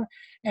got going,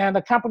 and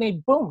the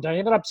company boomed. I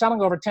ended up selling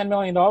over $10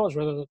 million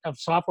worth of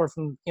software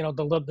from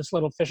this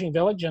little fishing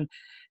village, and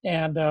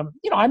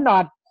I'm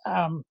not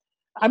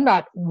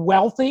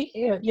wealthy,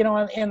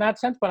 in that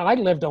sense, but I've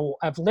lived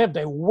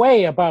a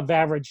way above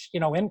average,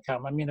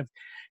 income.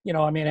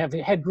 I've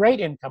had great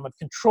income. I've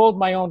controlled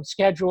my own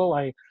schedule.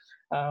 I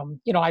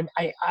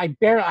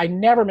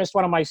never missed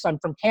one of my son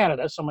from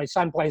Canada. So my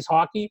son plays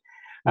hockey,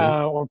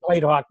 or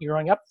played hockey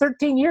growing up.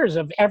 13 years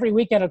of every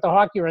weekend at the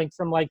hockey rink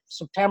from like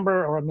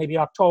September or maybe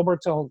October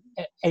till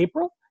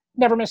April.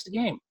 Never missed a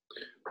game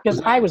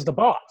because I was the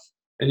boss.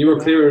 And you were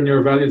clear in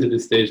your values at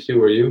this stage too,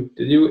 were you?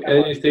 Did you at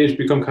any stage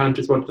become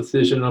conscious about the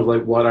decision of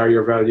like what are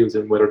your values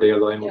and whether they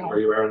align with where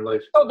you are in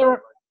life? So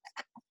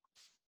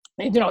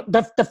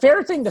the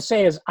fair thing to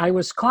say is I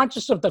was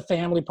conscious of the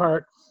family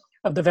part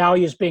of the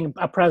values. Being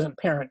a present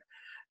parent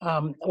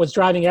was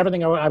driving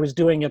everything I was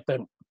doing at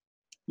the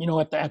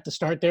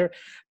start there.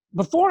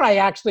 Before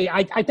I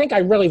think I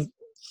really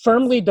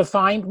firmly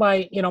defined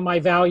my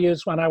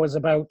values when I was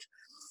about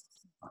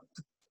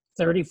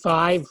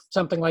 35,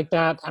 something like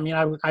that.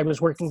 I was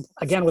working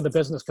again with a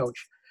business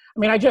coach.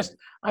 I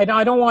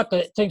don't want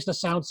the things to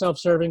sound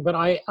self-serving, but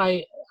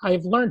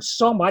I've learned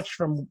so much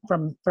from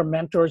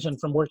mentors and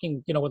from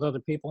working, with other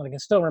people. And I can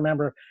still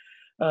remember,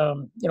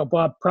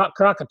 Bob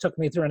Crockett took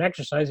me through an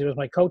exercise. He was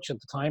my coach at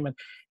the time, and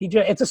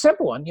it's a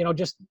simple one.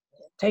 Just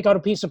take out a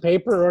piece of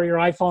paper or your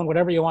iPhone,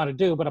 whatever you want to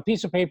do. But a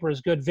piece of paper is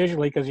good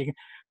visually because you can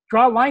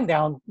draw a line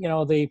down.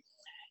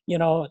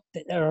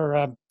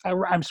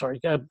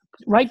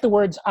 Write the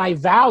words "I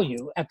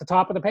value" at the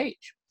top of the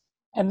page,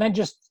 and then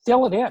just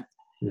fill it in.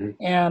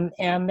 Mm-hmm.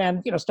 And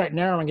then start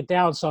narrowing it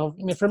down. So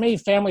for me,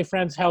 family,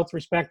 friends, health,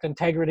 respect,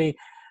 integrity,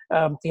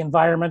 the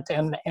environment,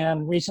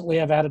 and recently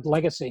I've added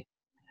legacy.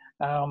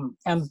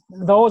 And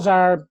those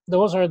are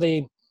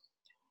the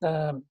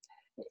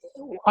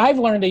I've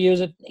learned to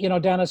use it,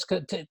 Dennis.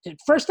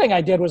 First thing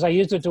I did was I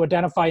used it to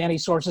identify any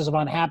sources of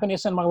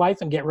unhappiness in my life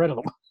and get rid of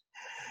them.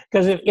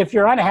 Because if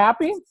you're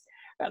unhappy,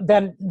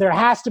 then there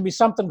has to be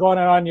something going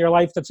on in your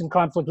life that's in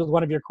conflict with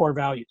one of your core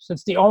values.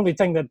 It's the only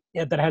thing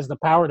that has the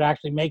power to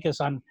actually make us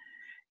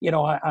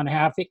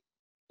unhappy.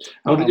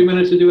 How did you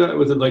manage to do that?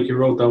 Was it like you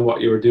wrote down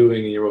what you were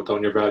doing and you wrote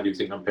down your values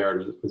and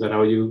compared? Was that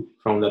how you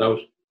found that out?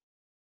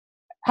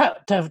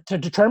 To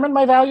determine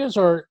my values,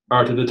 or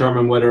to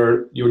determine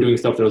whether you were doing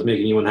stuff that was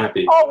making you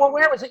unhappy? Oh, well,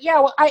 where was it? Yeah,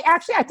 well, I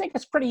think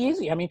it's pretty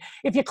easy.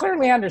 If you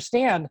clearly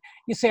understand,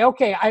 you say,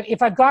 okay,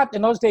 if I've got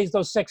in those days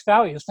those 6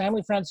 values: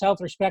 family, friends,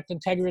 health, respect,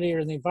 integrity,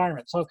 or the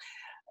environment. So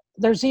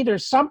there's either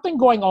something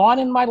going on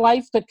in my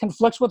life that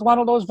conflicts with one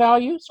of those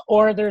values,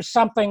 or there's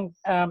something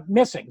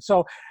missing.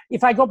 So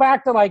if I go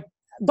back to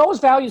those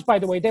values, by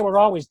the way, they were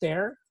always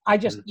there. I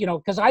just,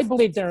 because I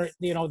believe they're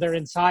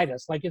inside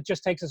us. Like, it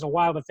just takes us a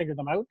while to figure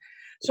them out.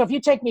 So if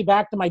you take me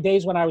back to my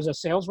days when I was a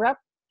sales rep,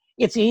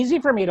 it's easy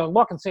for me to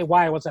look and say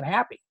why I wasn't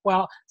happy.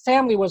 Well,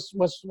 family was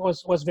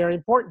very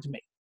important to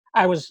me.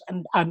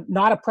 I'm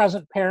not a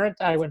present parent.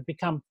 I would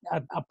become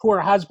a poor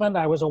husband.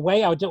 I was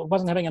away.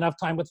 Wasn't having enough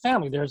time with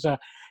family. There's a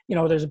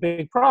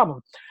big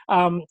problem.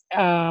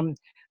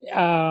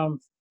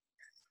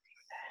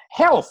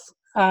 Health,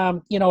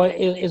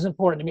 is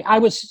important to me. I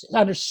was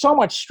under so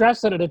much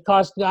stress that it had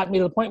got me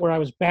to the point where I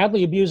was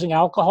badly abusing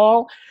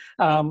alcohol.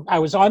 I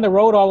was on the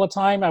road all the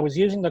time. I was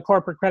using the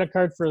corporate credit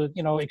card for,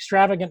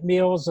 extravagant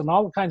meals and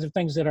all kinds of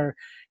things that are,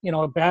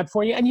 bad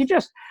for you. And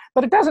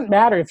but it doesn't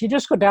matter if you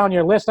just go down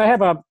your list. I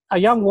have a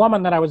young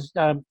woman that I was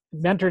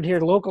mentored here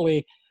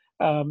locally,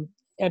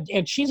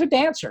 and she's a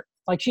dancer.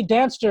 Like, she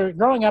danced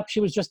growing up.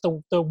 She was just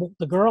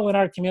the girl in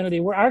our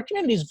community. Our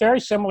community is very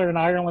similar in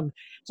Ireland.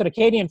 It's an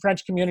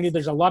Acadian-French community.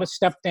 There's a lot of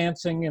step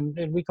dancing,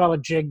 and we call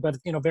it jig, but,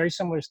 very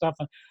similar stuff.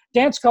 And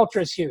dance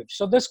culture is huge.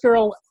 So this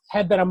girl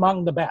had been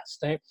among the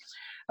best.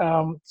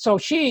 So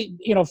she,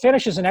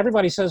 finishes, and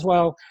everybody says,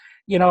 well,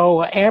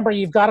 Amber,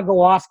 you've got to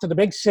go off to the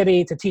big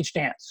city to teach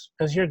dance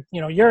because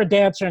you're a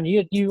dancer and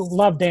you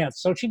love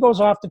dance. So she goes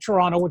off to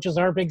Toronto, which is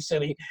our big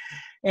city.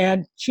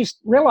 And she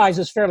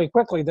realizes fairly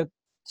quickly that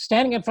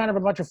standing in front of a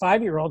bunch of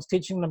 5-year-olds,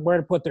 teaching them where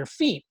to put their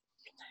feet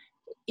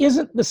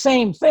isn't the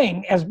same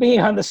thing as being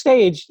on the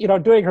stage,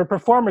 doing her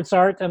performance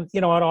art and,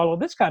 and all of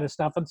this kind of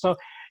stuff. And so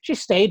she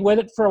stayed with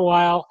it for a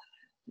while,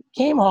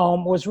 came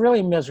home, was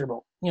really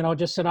miserable,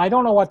 just said, I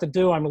don't know what to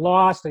do. I'm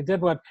lost. I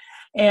did what,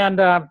 and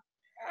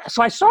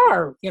so I saw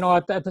her,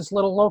 at this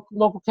little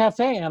local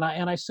cafe, and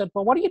I said,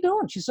 well, what are you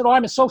doing? She said, oh,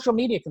 I'm a social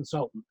media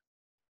consultant.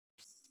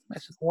 I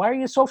said, why are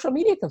you a social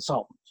media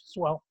consultant? She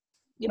said, well,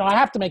 I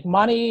have to make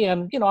money,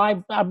 and,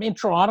 I'm in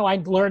Toronto.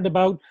 I learned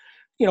about,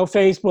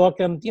 Facebook,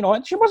 and,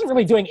 and she wasn't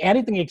really doing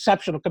anything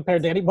exceptional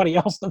compared to anybody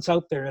else that's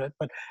out there in it.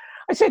 But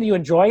I said, you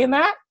enjoying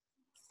that?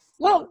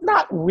 Well,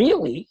 not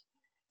really.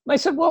 And I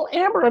said, well,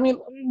 Amber, I mean,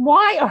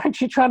 why aren't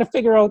you trying to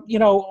figure out,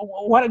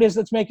 what it is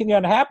that's making you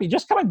unhappy?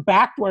 Just coming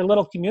back to our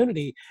little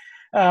community,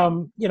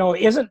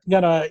 isn't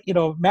gonna,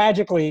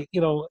 magically,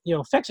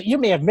 fix it. You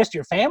may have missed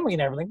your family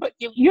and everything, but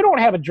you don't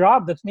have a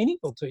job that's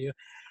meaningful to you.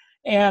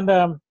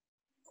 And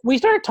we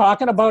started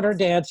talking about her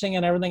dancing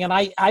and everything. And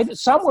I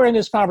somewhere in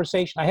this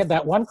conversation, I had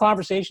that one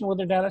conversation with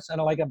her, Dennis,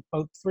 and like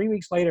about 3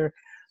 weeks later,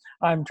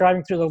 I'm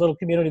driving through the little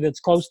community that's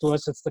close to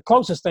us. It's the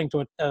closest thing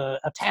to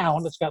a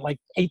town that's got like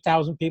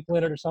 8,000 people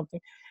in it or something.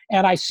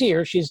 And I see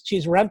her.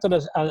 She's rented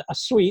a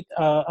suite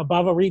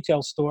above a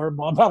retail store,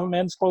 above a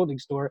men's clothing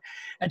store,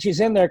 and she's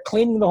in there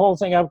cleaning the whole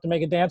thing up to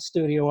make a dance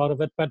studio out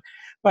of it.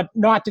 But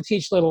not to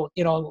teach little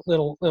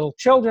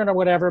children or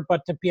whatever,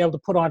 but to be able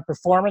to put on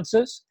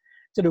performances,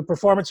 to do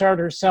performance art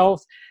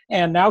herself.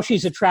 And now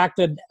she's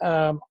attracted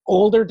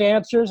older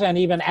dancers and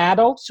even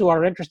adults who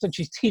are interested.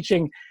 She's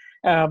teaching,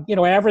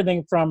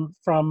 everything from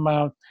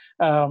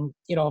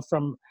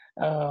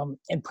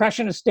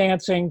impressionist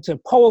dancing to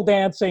pole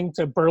dancing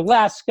to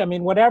burlesque. I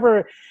mean,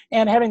 whatever,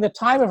 and having the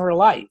time of her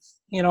life,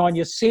 and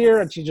you see her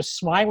and she's just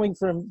smiling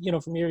from year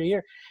to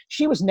year.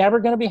 She was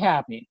never going to be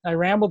happy. I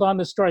rambled on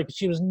this story because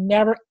she was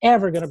never,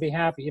 ever going to be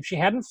happy if she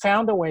hadn't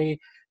found a way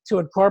to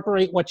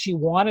incorporate what she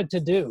wanted to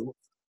do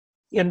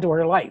into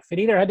her life. It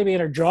either had to be in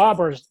her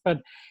job or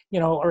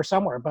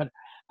somewhere, but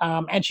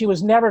and she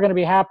was never going to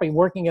be happy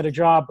working at a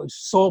job whose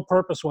sole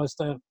purpose was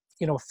to,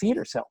 feed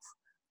herself.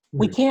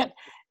 We can't,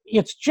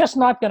 it's just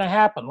not going to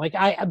happen. Like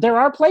there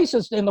are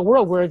places in the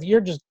world where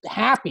you're just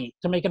happy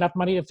to make enough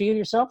money to feed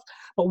yourself,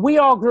 but we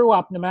all grew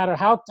up, no matter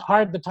how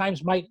hard the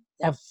times might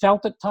have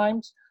felt at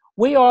times,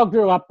 we all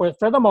grew up with,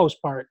 for the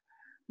most part,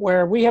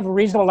 where we have a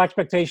reasonable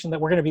expectation that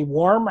we're going to be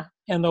warm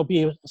and there'll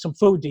be some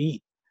food to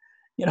eat.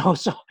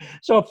 So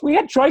if we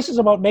had choices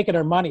about making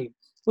our money,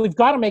 we've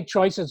got to make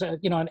choices,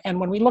 and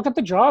when we look at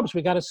the jobs,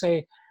 we got to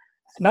say,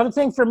 another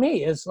thing for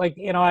me is like,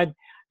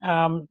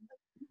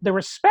 the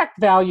respect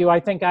value, I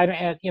think,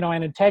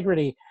 and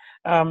integrity,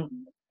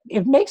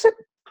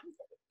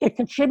 it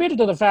contributed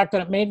to the fact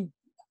that it made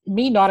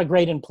me not a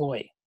great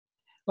employee.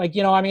 Like,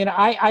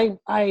 I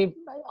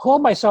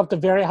hold myself to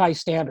very high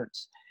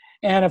standards.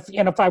 And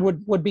if I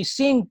would be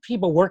seeing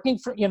people working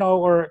for,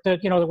 or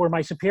that, that were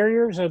my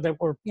superiors or that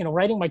were,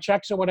 writing my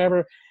checks or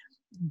whatever,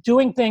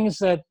 doing things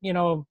that,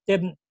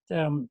 didn't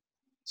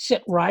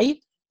sit right,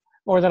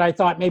 or that I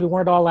thought maybe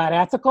weren't all that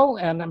ethical.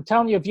 And I'm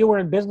telling you, if you were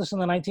in business in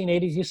the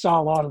 1980s, you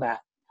saw a lot of that.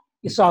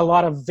 You saw a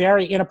lot of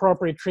very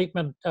inappropriate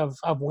treatment of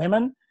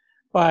women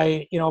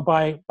by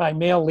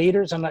male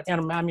leaders. And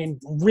I mean,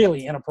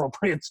 really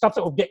inappropriate stuff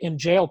that will get in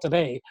jail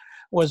today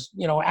was,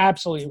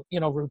 absolutely,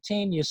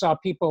 routine. You saw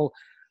people,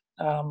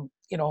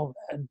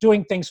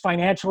 doing things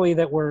financially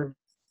that were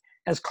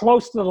as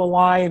close to the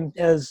line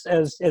as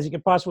you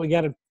could possibly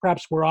get, and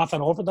perhaps we're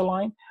often over the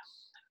line.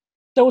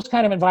 Those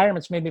kind of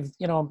environments made me,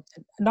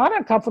 not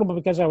uncomfortable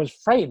because I was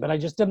afraid, but I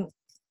just didn't,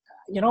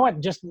 it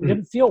just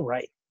didn't feel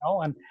right.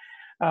 And,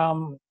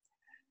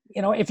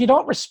 if you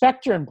don't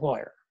respect your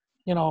employer,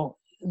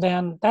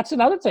 then that's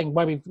another thing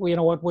why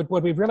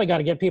what we've really got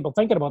to get people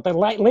thinking about. The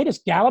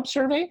latest Gallup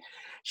survey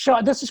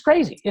showed, this is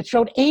crazy. It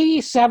showed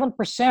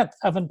 87%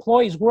 of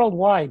employees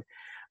worldwide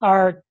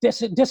are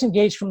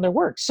disengaged from their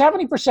work.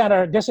 70%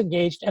 are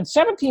disengaged, and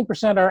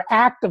 17% are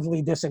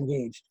actively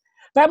disengaged.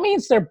 That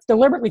means they're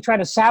deliberately trying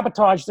to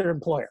sabotage their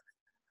employer.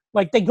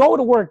 Like they go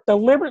to work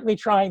deliberately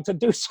trying to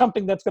do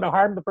something that's going to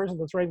harm the person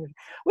that's raising.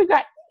 We've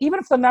got, even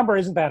if the number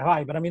isn't that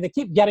high, but I mean, they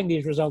keep getting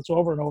these results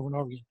over and over and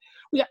over again.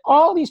 We got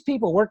all these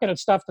people working at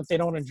stuff that they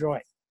don't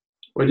enjoy.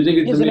 What do you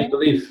think is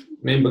the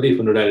main belief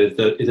under that?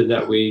 Is it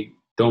that we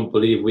don't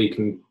believe we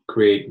can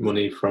create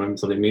money from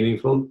something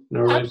meaningful in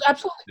our lives?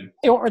 Absolutely.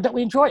 Or that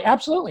we enjoy.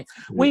 Absolutely.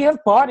 Mm-hmm. We have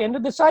bought into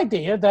this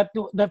idea that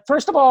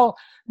first of all,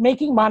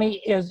 making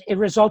money it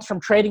results from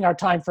trading our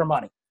time for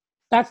money.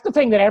 That's the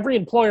thing that every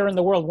employer in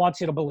the world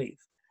wants you to believe.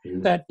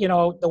 Mm-hmm. That,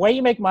 the way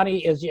you make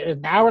money is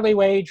an hourly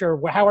wage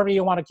or however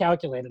you want to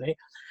calculate it.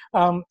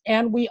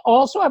 And we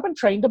also have been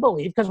trained to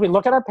believe, because we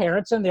look at our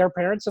parents and their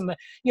parents and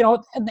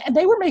and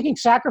they were making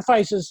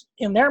sacrifices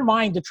in their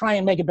mind to try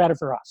and make it better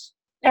for us.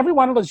 Every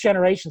one of those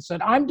generations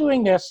said, I'm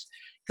doing this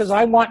because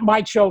I want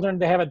my children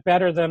to have it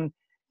better than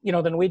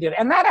we did.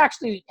 And that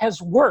actually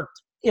has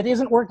worked. It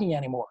isn't working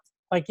anymore.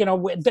 Like,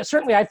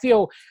 certainly I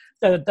feel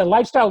the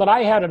lifestyle that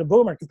I had as a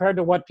boomer compared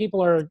to what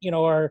people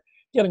are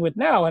dealing with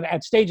now and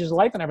at stages of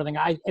life and everything,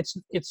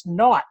 it's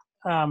not.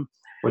 What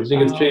do you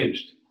think has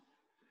changed?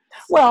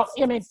 Well,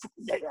 I mean,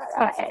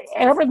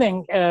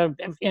 everything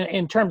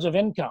in terms of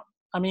income.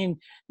 I mean,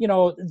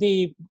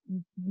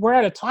 we're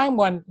at a time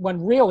when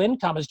real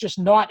income is just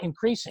not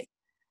increasing.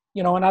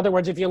 In other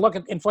words, if you look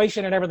at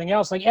inflation and everything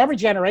else, like every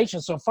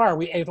generation so far,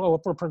 if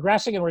we're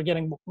progressing and we're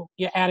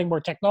adding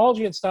more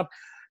technology and stuff,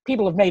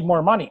 people have made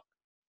more money.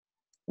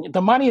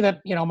 The money that,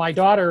 my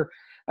daughter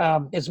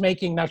is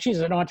making now, she's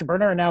an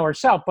entrepreneur now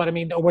herself, but I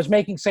mean, was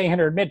making, say, in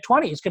her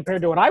mid-20s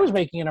compared to what I was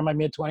making in my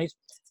mid-20s,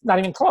 not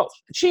even close.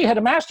 She had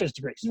a master's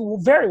degree. She's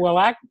very well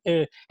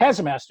has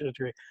a master's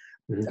degree.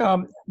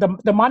 Mm-hmm.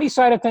 The money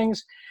side of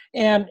things,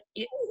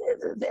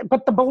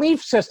 but the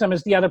belief system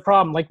is the other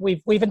problem. Like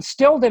we've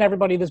instilled in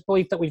everybody this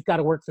belief that we've got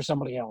to work for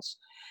somebody else.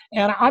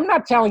 And I'm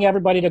not telling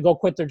everybody to go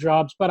quit their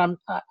jobs, but I'm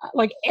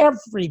like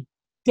every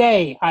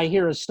day I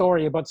hear a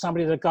story about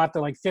somebody that got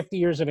to like 50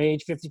 years of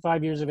age,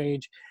 55 years of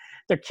age.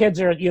 Their kids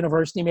are at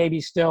university,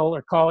 maybe still,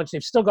 or college.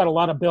 They've still got a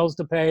lot of bills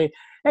to pay.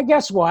 And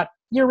guess what?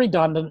 You're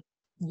redundant.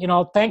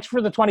 Thanks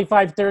for the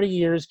 25, 30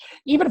 years,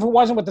 even if it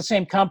wasn't with the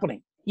same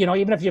company,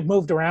 even if you've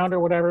moved around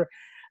or whatever.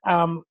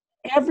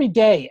 Every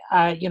day,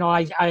 I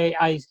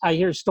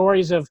hear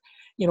stories of,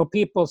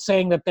 people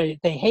saying that they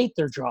hate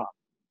their job,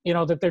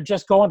 that they're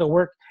just going to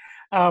work,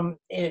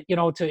 in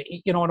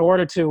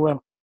order to,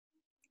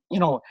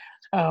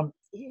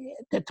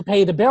 to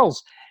pay the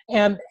bills.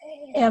 And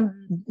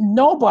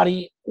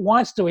nobody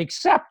wants to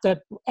accept that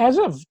as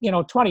of,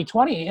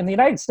 2020 in the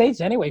United States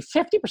anyway,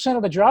 50%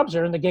 of the jobs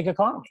are in the gig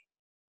economy.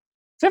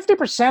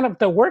 50% of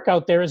the work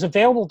out there is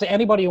available to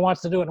anybody who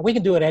wants to do it, and we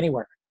can do it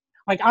anywhere.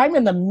 Like I'm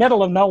in the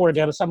middle of nowhere,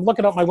 Dennis. I'm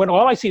looking out my window.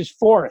 All I see is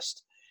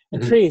forest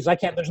and trees.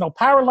 There's no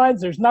power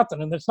lines. There's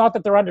nothing. And it's not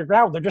that they're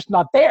underground. They're just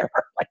not there.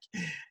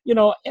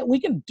 We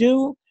can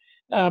do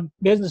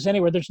business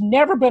anywhere. There's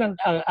never been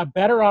a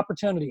better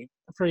opportunity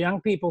for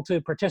young people to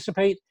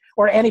participate,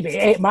 or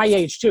anybody, my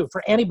age too,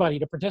 for anybody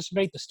to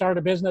participate, to start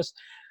a business.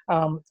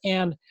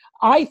 And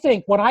I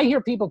think when I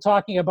hear people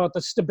talking about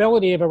the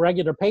stability of a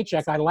regular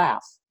paycheck, I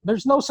laugh.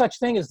 There's no such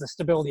thing as the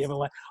stability of a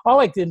life. All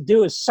I can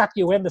do is suck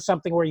you into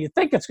something where you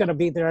think it's going to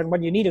be there, and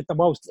when you need it the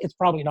most, it's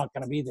probably not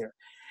going to be there.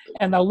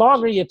 And the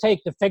longer you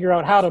take to figure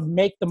out how to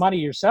make the money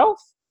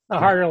yourself, the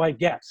harder life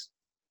gets.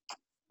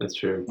 That's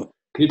true.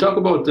 Can you talk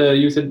about,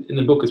 you said in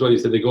the book as well, you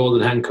said the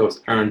golden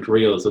handcuffs aren't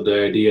real. So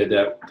the idea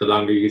that the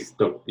longer you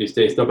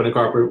stay stuck in a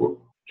corporate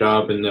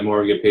job and the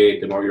more you get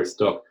paid, the more you're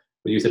stuck.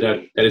 But you said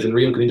that isn't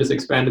real. Can you just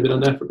expand a bit on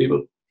that for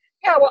people?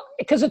 Yeah, well,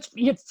 because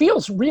it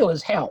feels real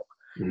as hell.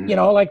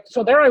 Mm-hmm.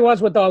 So there I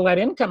was with all that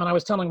income, and I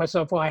was telling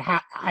myself, well, I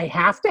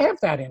have to have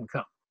that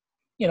income.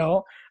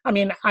 I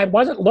mean, I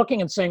wasn't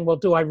looking and saying, well,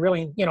 do I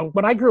really,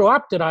 when I grew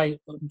up, did I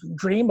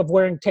dream of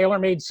wearing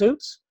tailor-made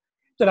suits?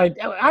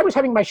 I was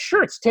having my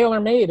shirts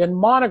tailor-made and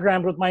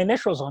monogrammed with my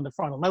initials on the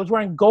front of them. I was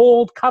wearing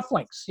gold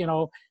cufflinks,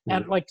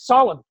 and like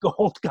solid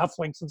gold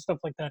cufflinks and stuff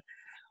like that.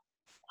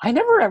 I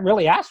never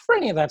really asked for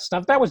any of that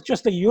stuff. That was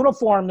just a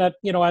uniform that,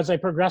 as I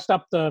progressed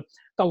up the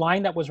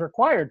line that was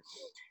required.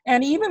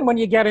 And even when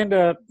you get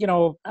into,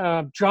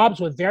 jobs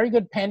with very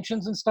good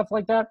pensions and stuff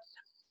like that,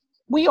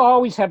 we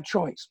always have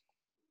choice.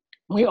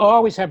 We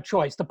always have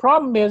choice. The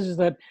problem is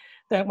that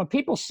when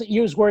people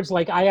use words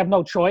like I have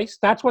no choice,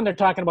 that's when they're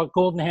talking about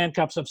golden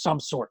handcuffs of some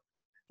sort.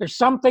 There's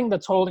something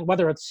that's holding,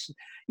 whether it's,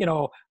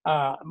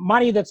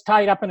 money that's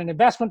tied up in an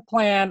investment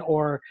plan,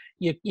 or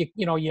you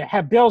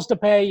have bills to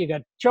pay, you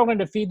got children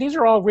to feed. These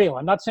are all real.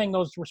 I'm not saying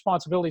those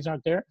responsibilities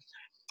aren't there.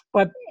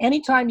 But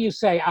anytime you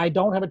say, I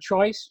don't have a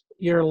choice,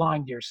 you're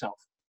lying to yourself.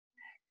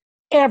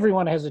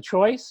 everyone has a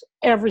choice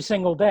every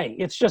single day.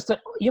 It's just that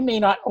you may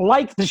not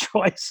like the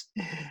choice,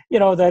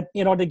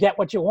 to get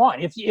what you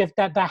want. If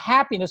that the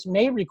happiness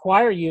may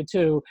require you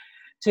to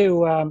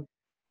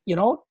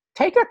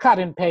take a cut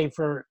in pay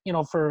for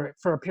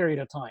a period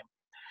of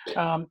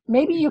time.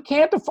 Maybe you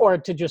can't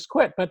afford to just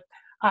quit, but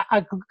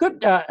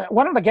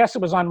one of the guests that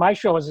was on my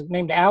show is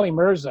named Ali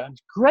Mirza.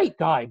 Great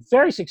guy,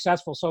 very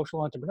successful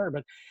social entrepreneur,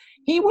 but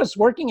he was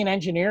working in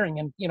engineering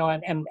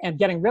and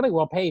getting really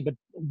well paid, but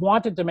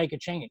wanted to make a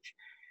change.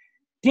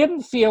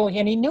 Didn't feel,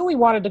 and he knew he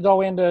wanted to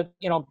go into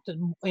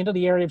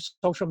the area of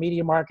social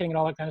media marketing and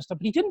all that kind of stuff,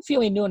 but he didn't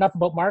feel he knew enough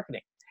about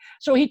marketing.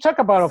 So he took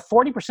about a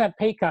 40%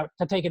 pay cut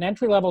to take an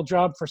entry-level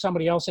job for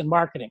somebody else in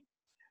marketing,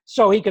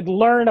 so he could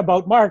learn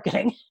about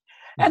marketing.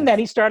 And then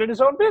he started his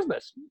own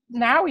business.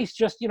 Now he's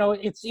just,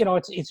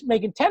 it's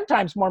making 10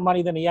 times more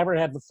money than he ever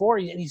had before.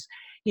 He's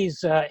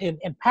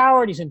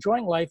empowered. He's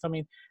enjoying life. I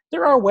mean,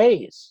 there are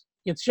ways.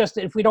 It's just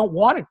if we don't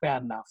want it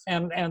bad enough.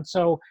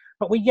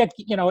 But we get,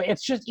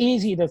 it's just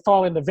easy to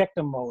fall into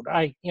victim mode.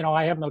 I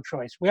have no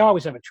choice. We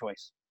always have a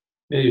choice.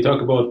 Yeah, you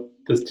talk about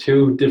there's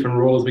two different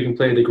roles we can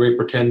play: the great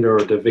pretender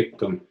or the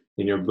victim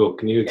in your book.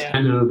 Can you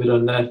expand a little bit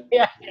on that?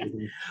 Yeah.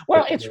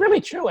 Well, it's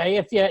really true.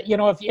 If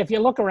you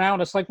look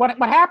around, it's like what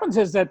happens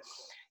is that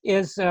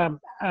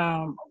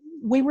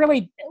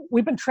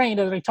we've been trained,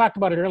 as I talked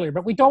about it earlier,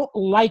 but we don't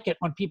like it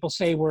when people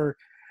say we're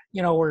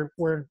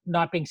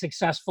not being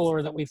successful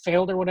or that we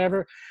failed or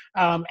whatever.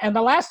 And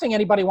the last thing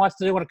anybody wants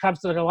to do when it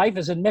comes to their life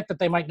is admit that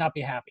they might not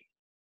be happy.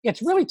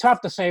 It's really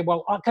tough to say,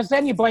 well, because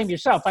then you blame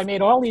yourself. I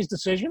made all these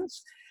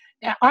decisions.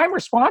 I'm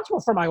responsible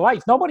for my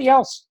life. Nobody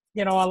else.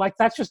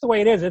 That's just the way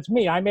it is. It's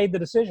me. I made the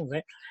decisions.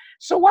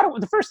 So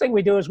the first thing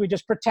we do is we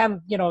just pretend,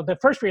 the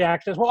first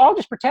reaction is, well, I'll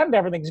just pretend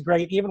everything's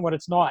great, even when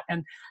it's not.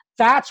 And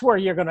that's where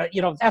you're going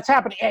to, that's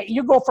happening.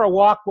 You go for a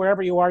walk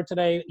wherever you are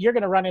today, you're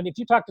going to run in. If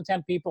you talk to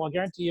 10 people, I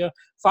guarantee you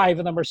 5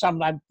 of them are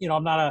some, I'm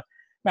not a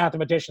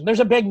mathematician.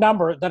 There's a big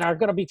number that are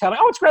going to be telling,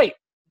 oh, it's great.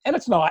 And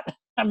it's not.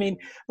 I mean,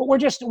 but we're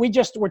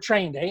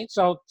trained, eh?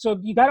 So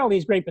you got all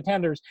these great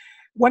pretenders.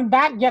 When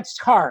that gets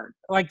hard,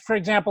 like for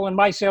example, in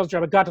my sales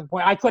job, it got to the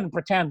point I couldn't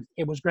pretend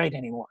it was great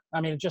anymore.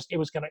 I mean,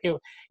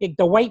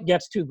 the weight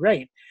gets too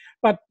great.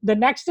 But the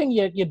next thing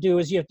you do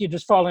is you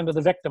just fall into the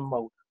victim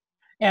mode.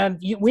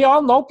 And we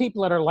all know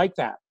people that are like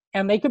that,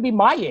 and they could be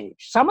my age.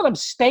 Some of them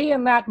stay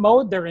in that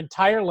mode their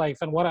entire life,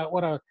 and what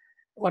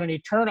an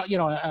eternal,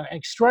 an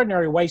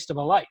extraordinary waste of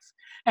a life.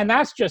 And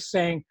that's just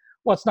saying,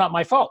 well, it's not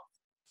my fault.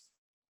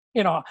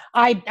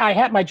 I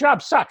had, my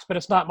job sucks, but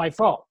it's not my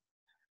fault.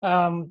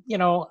 I'm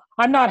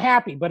not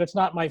happy, but it's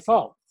not my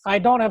fault. I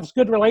don't have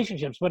good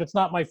relationships, but it's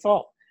not my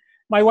fault.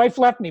 My wife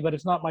left me, but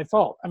it's not my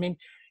fault. I mean,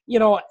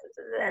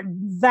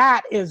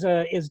 that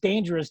is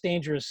dangerous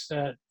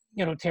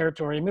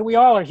territory. I mean, we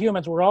all are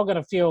humans. We're all going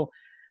to feel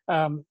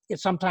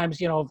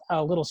sometimes,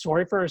 a little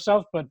sorry for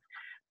ourselves, but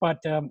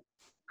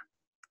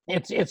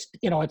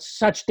it's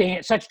such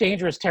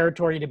dangerous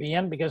territory to be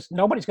in, because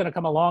nobody's going to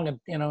come along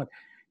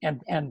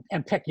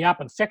and pick you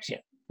up and fix you.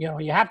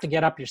 You have to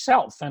get up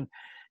yourself,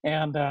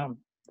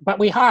 but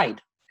we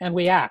hide and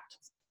we act.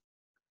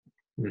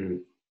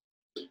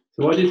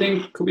 So what do you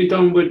think could be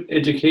done with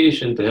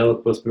education to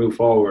help us move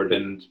forward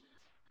and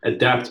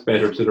adapt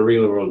better to the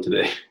real world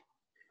today?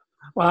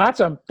 Well,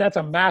 that's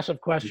a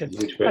massive question.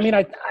 I mean,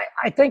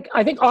 I think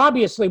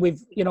obviously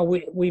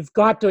we've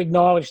got to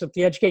acknowledge that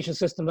the education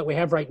system that we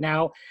have right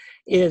now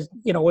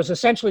was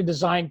essentially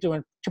designed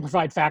to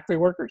provide factory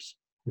workers.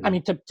 I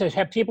mean, to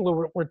have people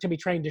who were to be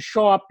trained to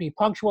show up, be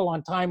punctual,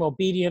 on time,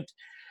 obedient,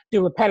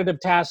 do repetitive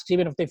tasks,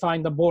 even if they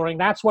find them boring.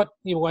 That's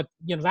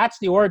that's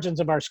the origins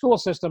of our school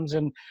systems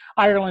in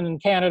Ireland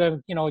and Canada,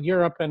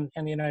 Europe and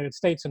the United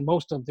States and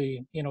most of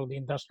the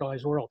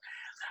industrialized world.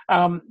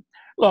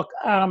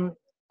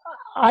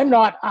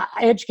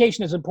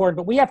 Education is important,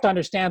 but we have to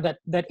understand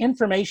that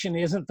information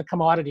isn't the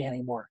commodity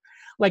anymore.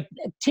 Like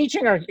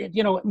teaching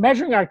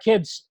measuring our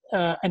kids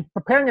and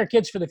preparing our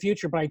kids for the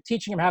future by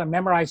teaching them how to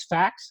memorize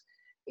facts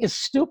is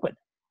stupid,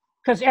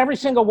 because every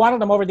single one of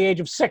them over the age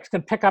of 6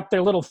 can pick up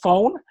their little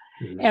phone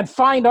and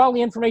find all the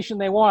information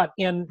they want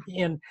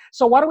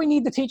so what do we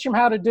need to teach them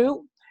how to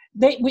do?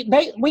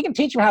 We can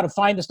teach them how to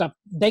find the stuff.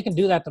 They can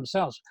do that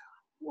themselves.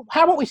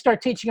 How about we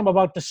start teaching them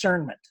about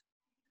discernment?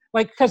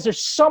 Because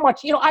there's so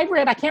much, I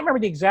can't remember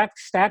the exact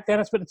stat,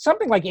 Dennis, but it's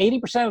something like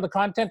 80% of the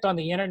content on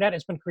the internet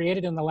has been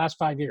created in the last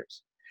 5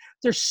 years.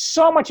 There's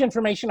so much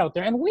information out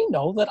there, and we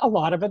know that a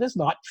lot of it is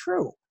not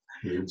true.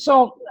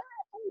 So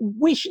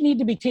we need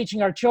to be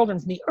teaching our children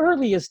from the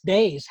earliest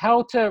days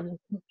how to,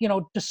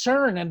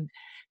 discern and,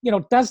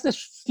 does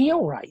this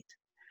feel right?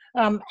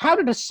 How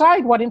to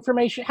decide what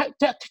information, how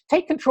to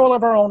take control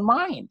of our own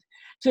mind,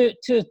 to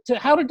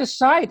how to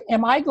decide,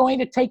 am I going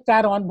to take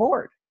that on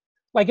board?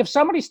 Like if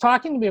somebody's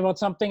talking to me about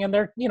something and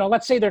they're,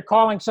 let's say they're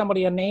calling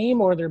somebody a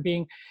name, or they're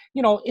being,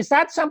 is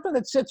that something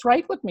that sits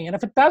right with me? And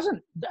if it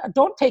doesn't,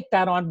 don't take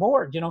that on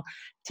board.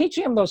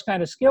 Teaching them those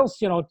kind of skills,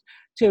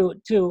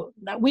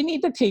 we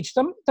need to teach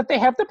them that they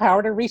have the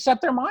power to reset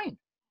their mind.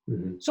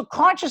 So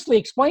consciously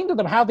explain to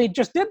them how they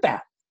just did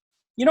that.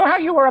 You know how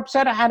you were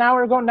upset an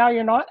hour ago, now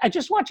you're not? I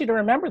just want you to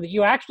remember that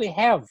you actually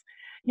have,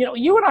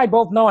 you and I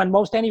both know, and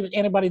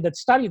anybody that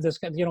studied this,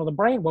 the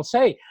brain will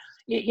say,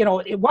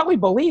 what we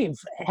believe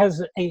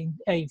has a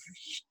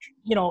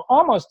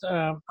almost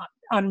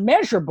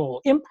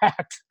unmeasurable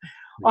impact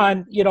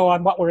on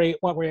what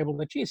we're able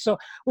to achieve. So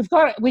we've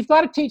got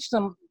to teach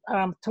them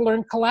to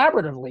learn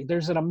collaboratively.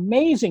 There's an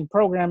amazing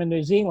program in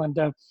New Zealand.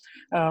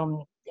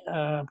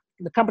 The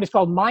company's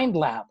called Mind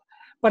Lab,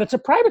 but it's a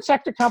private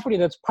sector company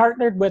that's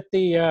partnered with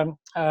the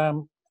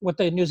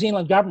New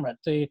Zealand government.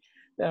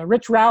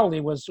 Rich Rowley,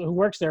 who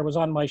works there, was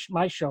on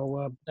my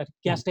show at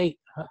Guest 8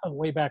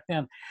 way back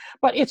then.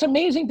 But it's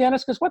amazing,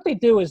 Dennis, because what they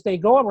do is they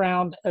go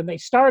around and they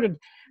started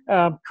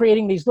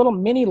creating these little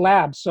mini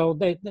labs. So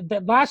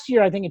last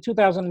year, I think in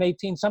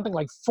 2018, something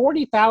like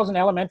 40,000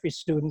 elementary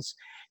students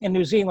in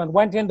New Zealand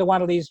went into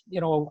one of these, I'm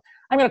going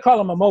to call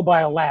them a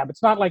mobile lab.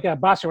 It's not like a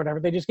bus or whatever.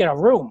 They just get a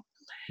room.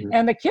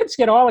 And the kids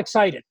get all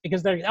excited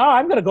because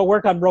I'm going to go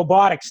work on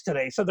robotics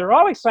today. So they're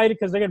all excited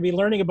because they're going to be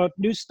learning about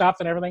new stuff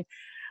and everything.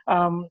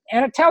 And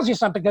it tells you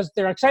something because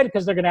they're excited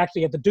because they're going to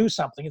actually have to do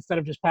something instead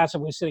of just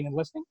passively sitting and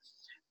listening.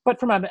 But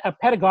from a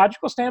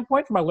pedagogical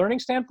standpoint, from a learning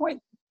standpoint,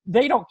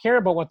 they don't care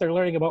about what they're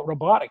learning about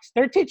robotics.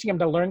 They're teaching them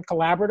to learn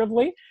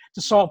collaboratively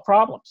to solve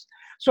problems.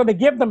 So they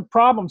give them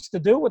problems to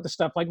do with the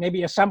stuff, like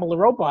maybe assemble a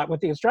robot with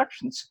the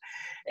instructions.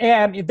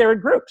 And they're in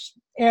groups.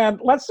 And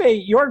let's say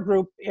your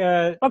group,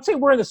 let's say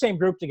we're in the same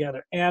group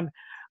together. And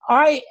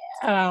I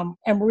am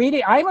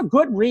reading, I'm a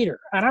good reader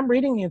and I'm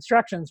reading the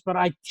instructions, but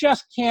I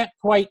just can't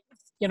quite,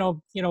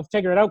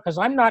 figure it out because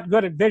I'm not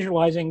good at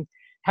visualizing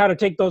how to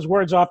take those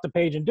words off the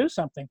page and do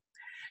something.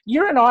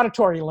 You're an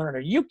auditory learner.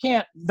 You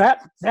can't,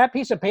 that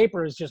piece of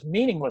paper is just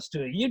meaningless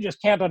to you. You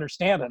just can't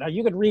understand it. Now,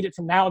 you could read it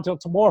from now until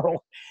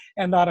tomorrow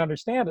and not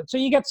understand it. So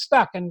you get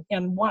stuck and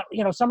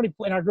somebody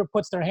in our group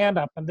puts their hand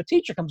up and the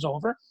teacher comes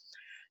over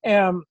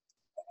and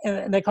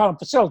they call them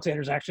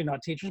facilitators, actually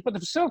not teachers, but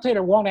the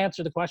facilitator won't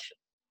answer the question.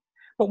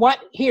 But what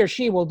he or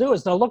she will do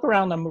is they'll look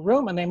around the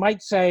room and they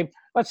might say,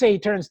 let's say he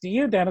turns to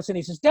you, Dennis, and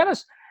he says,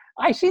 Dennis,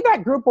 I see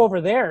that group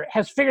over there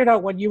has figured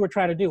out what you were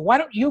trying to do. Why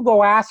don't you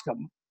go ask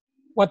them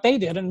what they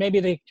did? And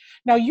maybe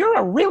now you're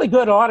a really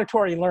good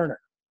auditory learner.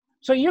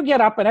 So you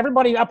get up and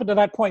everybody up until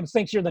that point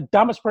thinks you're the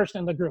dumbest person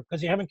in the group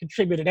because you haven't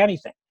contributed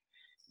anything.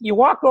 You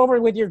walk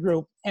over with your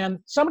group and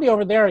somebody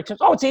over there says,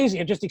 oh, it's easy.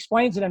 It just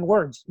explains it in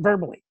words,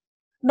 verbally.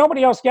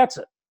 Nobody else gets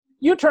it.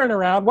 You turn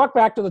around, walk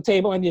back to the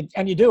table and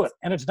you do it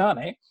and it's done,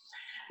 eh?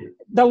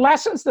 The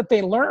lessons that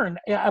they learn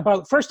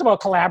about, first of all,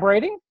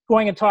 collaborating,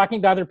 going and talking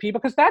to other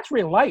people, because that's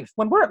real life.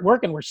 When we're at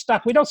work and we're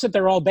stuck, we don't sit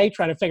there all day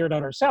trying to figure it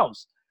out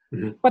ourselves.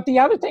 Mm-hmm. But the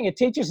other thing it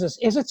teaches us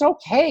is it's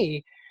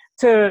okay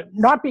to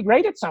not be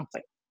great at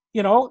something,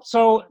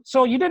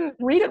 So you didn't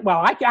read it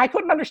well. I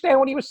couldn't understand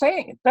what he was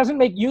saying. It doesn't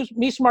make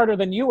me smarter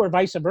than you or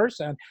vice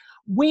versa. And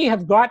we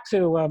have got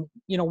to,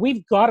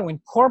 we've got to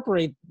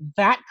incorporate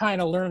that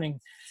kind of learning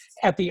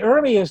at the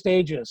earliest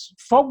ages,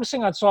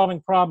 focusing on solving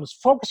problems,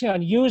 focusing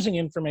on using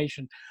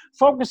information,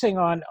 focusing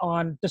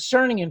on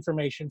discerning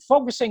information,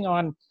 focusing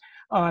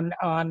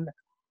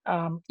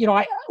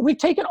we've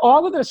taken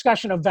all of the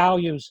discussion of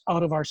values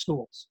out of our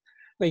schools.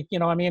 And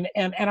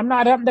I'm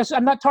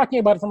not talking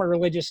about it from a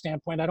religious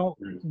standpoint. I don't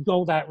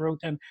go that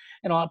route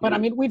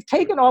but we've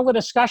taken all the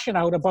discussion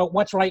out about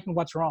what's right and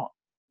what's wrong.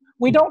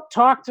 We don't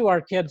talk to our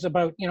kids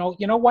about,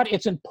 what,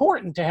 it's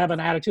important to have an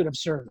attitude of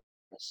service.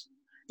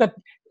 That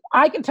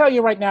I can tell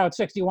you right now at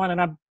 61,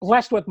 and I'm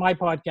blessed with my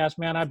podcast,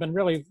 man. I've been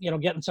really,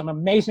 getting some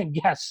amazing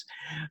guests.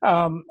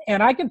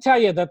 And I can tell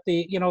you that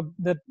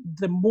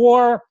the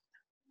more,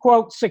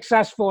 quote,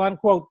 successful,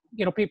 unquote,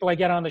 people I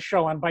get on the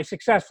show, and by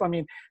successful, I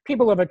mean,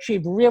 people have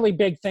achieved really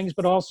big things,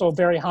 but also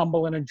very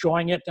humble and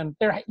enjoying it. And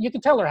you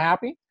can tell they're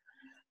happy.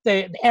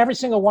 Every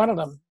single one of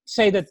them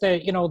say that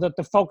that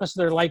the focus of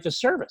their life is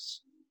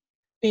service.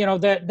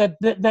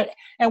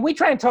 And we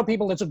try and tell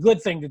people it's a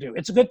good thing to do.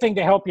 It's a good thing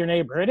to help your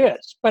neighbor. It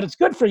is, but it's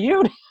good for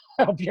you to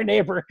help your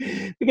neighbor,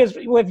 because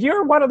if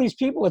you're one of these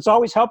people that's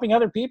always helping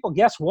other people,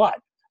 guess what?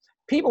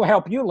 People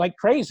help you like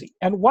crazy,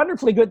 and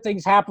wonderfully good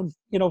things happen,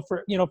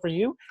 for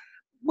you.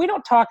 We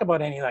don't talk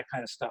about any of that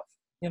kind of stuff,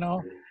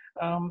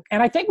 and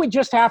I think we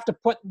just have to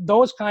put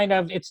those kind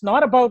of, it's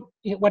not about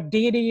what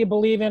deity you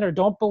believe in or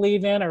don't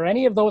believe in or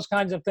any of those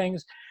kinds of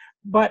things,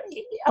 but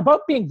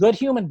about being good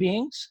human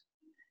beings.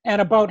 And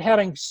about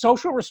having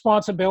social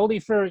responsibility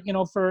for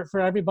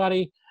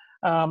everybody,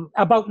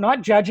 about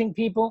not judging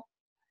people,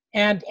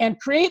 and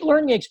create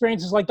learning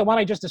experiences like the one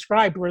I just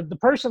described, where the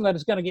person that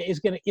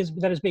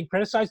is being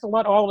criticized a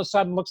lot all of a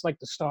sudden looks like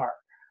the star,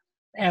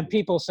 and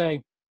people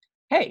say,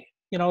 hey,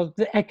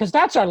 because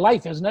that's our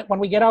life, isn't it? When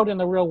we get out in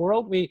the real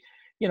world, we're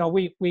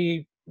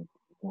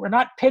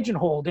not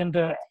pigeonholed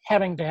into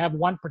having to have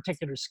one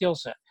particular skill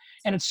set.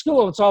 And at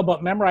school, it's all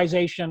about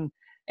memorization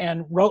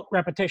and rote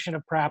repetition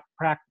of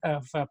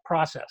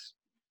process.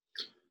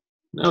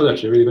 No, that's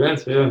actually a really good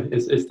answer. Yeah,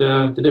 it's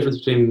the difference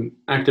between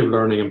active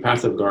learning and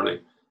passive learning.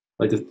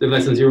 Like the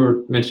lessons you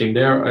were mentioning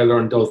there, I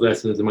learned those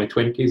lessons in my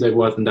 20s. I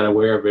wasn't that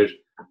aware of it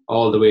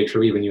all the way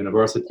through even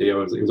university. It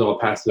was all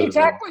passive.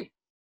 Exactly.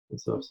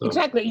 and stuff. So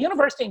Exactly.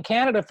 University in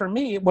Canada for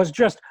me was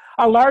just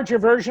a larger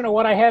version of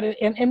what I had,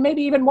 and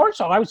maybe even more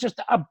so. I was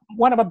just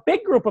one of a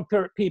bigger group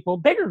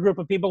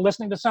of people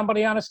listening to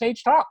somebody on a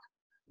stage talk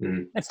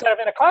instead of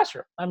in a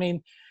classroom. I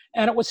mean,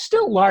 and it was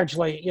still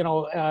largely,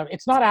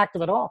 it's not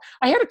active at all.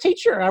 I had a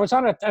teacher. I was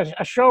on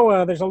a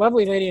show. There's a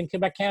lovely lady in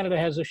Quebec, Canada,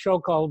 has a show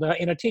called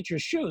In a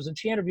Teacher's Shoes, and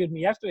she interviewed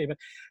me yesterday. But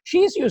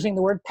she's using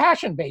the word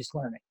passion-based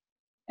learning.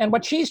 And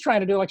what she's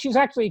trying to do, like she's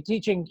actually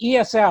teaching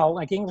ESL,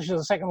 like English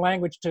as a second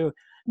language, to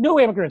new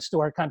immigrants to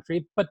our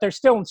country, but they're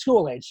still in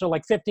school age, so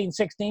like 15,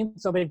 16.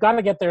 So they've got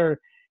to get their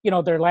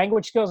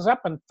language skills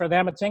up, and for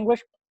them it's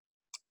English.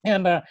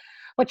 And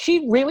but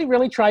she really,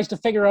 really tries to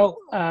figure out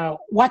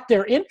what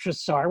their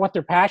interests are, what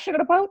they're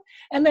passionate about,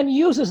 and then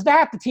uses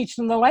that to teach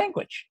them the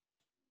language.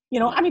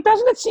 I mean,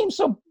 doesn't it seem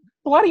so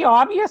bloody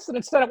obvious that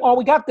instead of,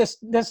 we got this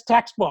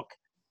textbook,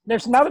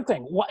 there's another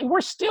thing.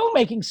 We're still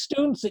making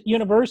students at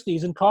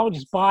universities and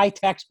colleges buy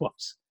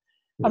textbooks.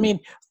 I mean,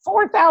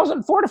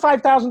 $4,000 to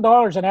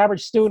 $5,000 an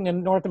average student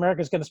in North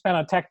America is going to spend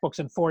on textbooks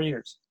in 4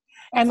 years.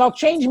 And they'll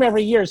change them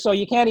every year, so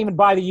you can't even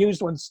buy the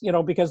used ones,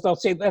 because they'll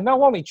say, and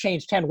they'll only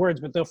change 10 words,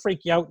 but they'll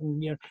freak you out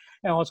and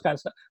all this kind of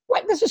stuff.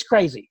 This is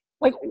crazy.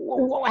 Like,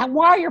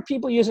 why are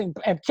people using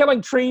and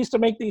killing trees to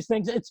make these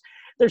things?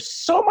 There's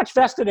so much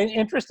vested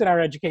interest in our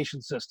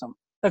education system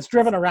that's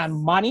driven around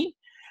money,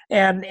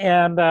 and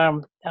I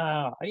don't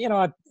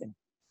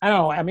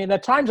know. I mean,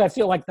 at times I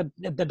feel like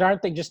the darn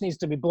thing just needs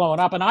to be blown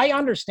up. And I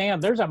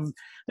understand there's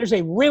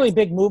a really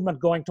big movement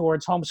going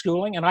towards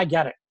homeschooling, and I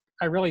get it.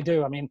 I really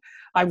do. I mean,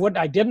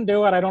 I didn't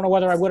do it. I don't know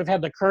whether I would have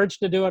had the courage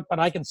to do it, but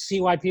I can see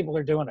why people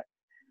are doing it,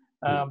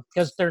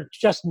 because they're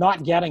just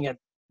not getting it,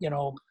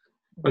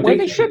 where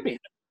they should be.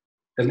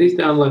 At least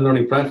the online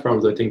learning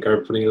platforms, I think,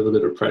 are putting a little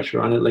bit of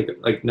pressure on it.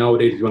 Like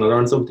nowadays, if you want to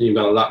learn something, you've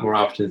got a lot more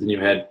options than you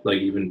had like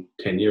even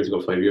 10 years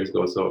ago, 5 years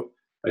ago. So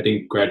I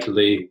think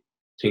gradually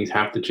things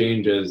have to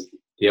change as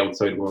the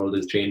outside world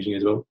is changing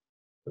as well.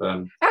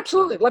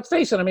 Absolutely. Let's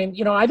face it. I mean,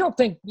 I don't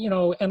think,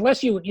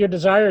 unless your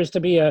desire is to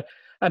be a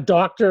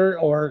doctor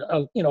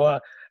or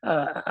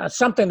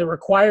something that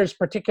requires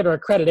particular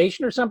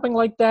accreditation or something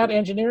like that,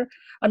 engineer.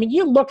 I mean,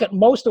 you look at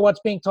most of what's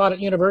being taught at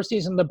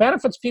universities, and the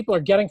benefits people are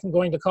getting from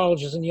going to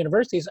colleges and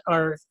universities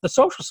are the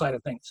social side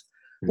of things.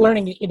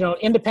 Learning,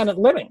 independent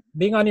living,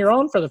 being on your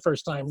own for the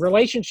first time,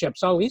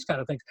 relationships, all these kind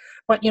of things.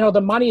 But,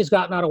 the money has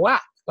gotten out of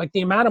whack. Like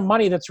the amount of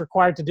money that's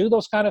required to do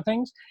those kind of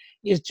things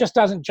just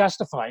doesn't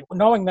justify.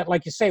 Knowing that,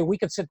 like you say, you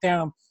could sit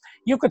down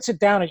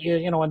at,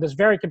 on this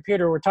very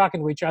computer we're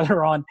talking to each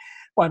other on,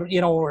 when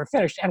we're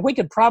finished, and we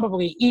could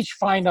probably each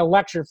find a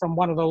lecture from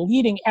one of the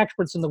leading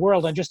experts in the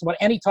world on just about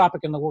any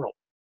topic in the world,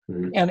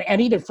 and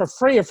either for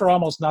free or for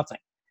almost nothing,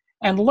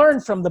 and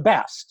learn from the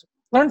best.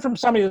 Learn from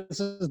somebody that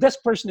says this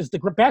person is the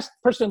best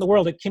person in the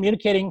world at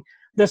communicating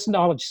this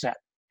knowledge set,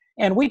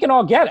 and we can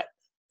all get it,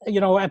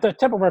 at the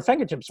tip of our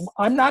fingertips.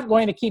 I'm not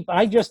going to keep.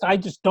 I just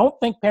don't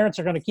think parents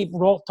are going to keep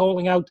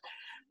toling out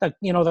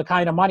the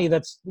kind of money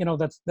that's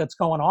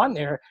going on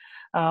there.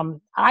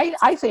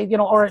 I say,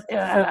 or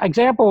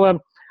example,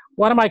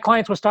 one of my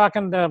clients was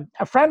talking to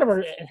a friend of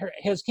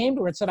his came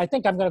to her and said, I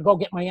think I'm going to go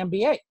get my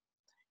MBA.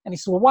 And he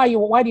said, well,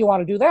 why do you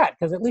want to do that?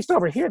 Because at least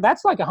over here,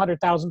 that's like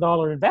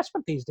 $100,000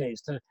 investment these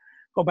days to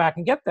go back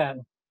and get that.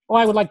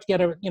 Well, I would like to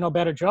get a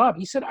better job.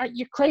 He said,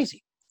 you're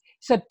crazy.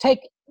 He said,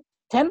 take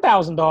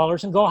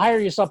 $10,000 and go hire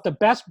yourself the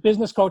best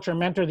business coach or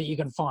mentor that you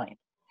can find.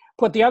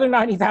 Put the other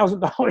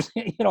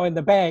 $90,000, in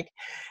the bank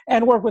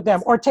and work with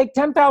them. Or take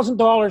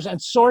 $10,000 and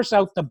source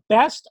out the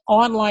best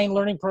online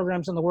learning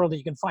programs in the world that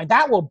you can find.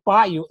 That will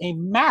buy you a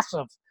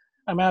massive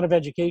amount of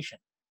education,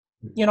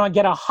 and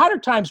get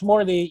 100 times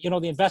more the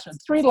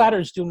investment. 3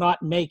 letters do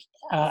not make,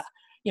 a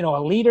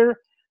leader.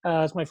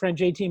 As my friend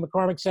JT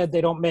McCormick said,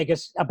 they don't make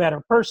us a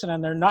better person,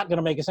 and they're not going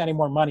to make us any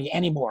more money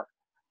anymore.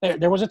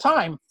 There was a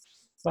time,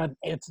 but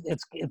it's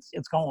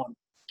gone.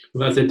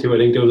 Well, that's it too. I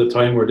think there was a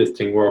time where this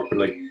thing worked, but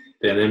like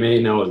the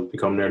NMA now has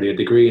become nearly a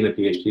degree, and a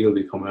PhD will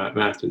become a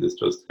master's. It's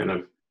just kind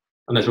of,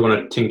 unless we're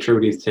going to think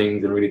through these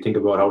things and really think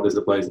about how this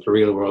applies to the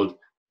real world,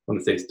 we're going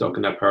to stay stuck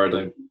in that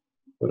paradigm.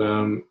 But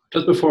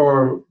just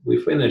before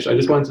we finish, I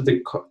just wanted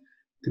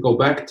to go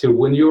back to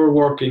when you were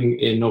working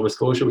in Nova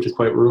Scotia, which is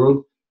quite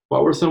rural.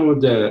 What were some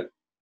of the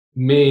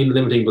main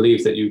limiting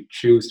beliefs that you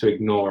choose to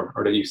ignore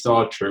or that you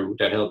saw through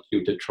that helped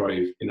you to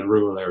thrive in a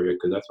rural area?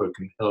 Because that's what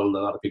can hold a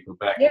lot of people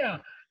back. Yeah.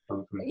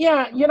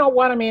 Yeah, you know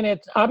what I mean.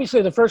 It's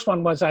obviously the first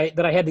one was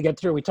that I had to get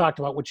through. We talked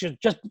about, which is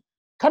just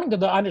coming to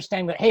the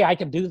understanding that, hey, I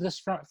can do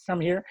this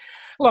from here.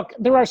 Look,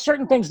 there are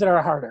certain things that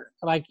are harder.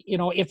 Like,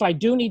 if I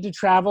do need to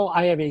travel,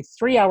 I have a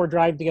 3-hour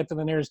drive to get to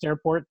the nearest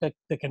airport that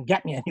can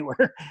get me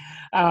anywhere.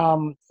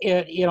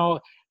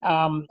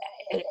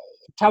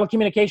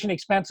 Telecommunication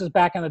expenses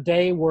back in the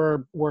day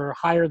were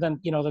higher than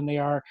they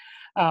are.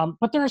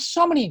 But there are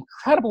so many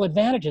incredible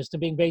advantages to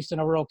being based in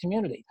a rural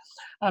community.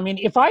 I mean,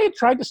 if I had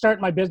tried to start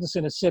my business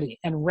in a city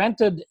and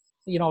rented,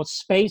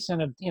 space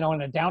in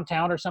a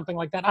downtown or something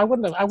like that, I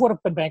would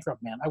have been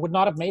bankrupt, man. I would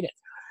not have made it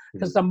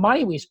because the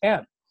money we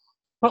spend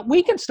but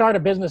we can start a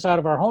business out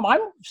of our home.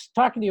 I'm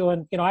talking to you,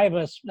 and I have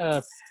a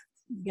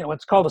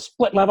it's called a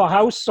split level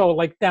house. So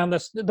like down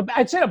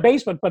I'd say a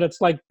basement, but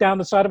it's like down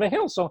the side of a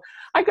hill. So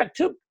I got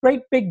 2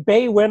 great big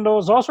bay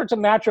windows, all sorts of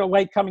natural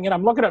light coming in.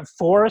 I'm looking at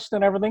forest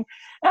and everything,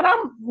 and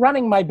I'm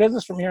running my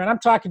business from here. And I'm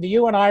talking to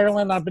you in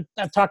Ireland.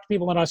 I've talked to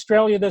people in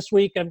Australia this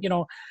week, and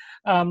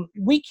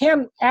we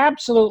can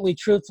absolutely,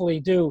 truthfully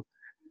do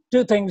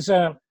things.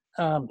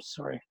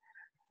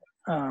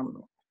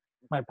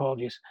 My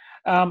apologies.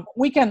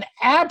 We can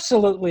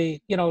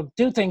absolutely,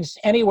 do things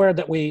anywhere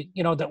that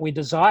we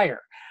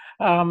desire.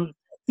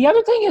 The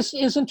other thing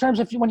is in terms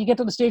of when you get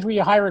to the stage where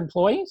you hire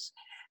employees,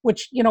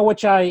 which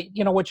I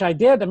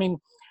did. I mean,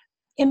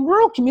 in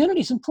rural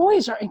communities,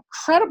 employees are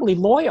incredibly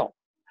loyal.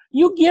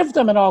 You give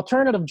them an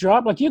alternative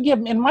job. Like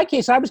in my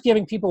case, I was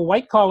giving people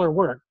white collar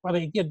work, where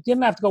they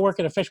didn't have to go work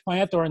at a fish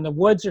plant or in the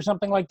woods or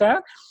something like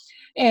that.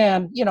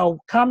 And,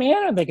 come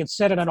in and they could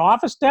sit at an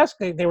office desk.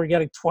 They were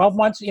getting 12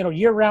 months,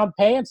 year round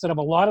pay instead of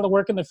a lot of the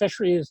work in the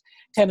fishery is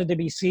tended to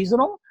be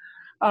seasonal.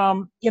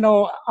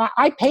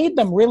 I paid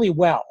them really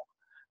well.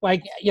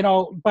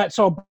 But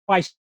so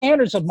by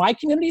standards of my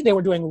community, they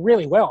were doing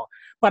really well.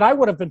 But I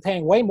would have been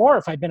paying way more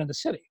if I'd been in the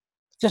city,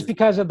 just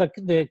because of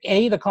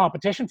the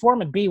competition for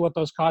them, and B, what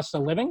those costs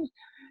of living,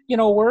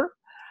 were.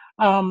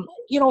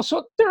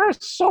 So there are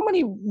so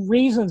many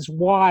reasons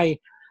why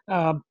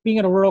being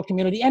in a rural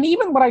community, and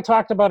even what I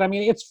talked about, I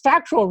mean, it's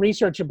factual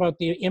research about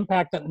the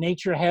impact that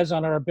nature has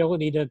on our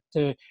ability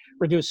to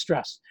reduce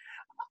stress.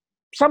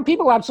 Some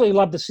people absolutely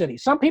love the city.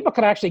 Some people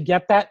can actually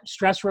get that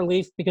stress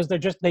relief because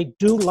they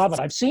do love it.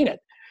 I've seen it.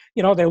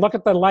 They look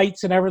at the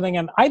lights and everything,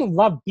 and I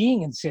love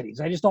being in cities.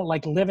 I just don't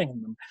like living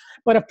in them.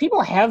 But if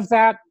people have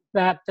that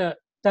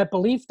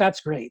belief,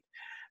 that's great.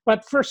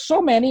 But for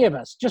so many of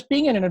us, just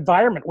being in an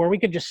environment where we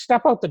could just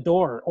step out the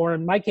door, or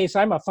in my case,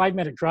 I'm a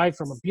 5-minute drive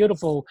from a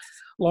beautiful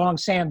long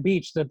sand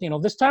beach that,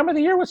 this time of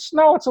the year with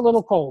snow, it's a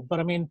little cold. But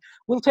I mean,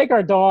 we'll take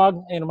our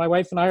dog, and my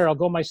wife and I, or I'll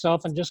go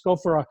myself and just go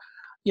for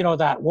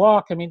that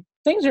walk. I mean,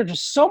 things are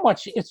just so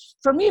much,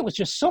 for me, it was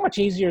just so much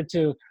easier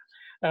to,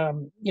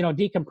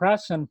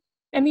 decompress.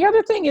 And the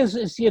other thing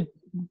is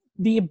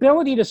the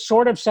ability to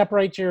sort of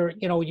separate your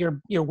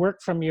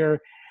work from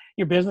your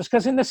business.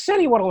 Because in the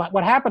city,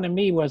 what happened to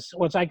me was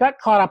I got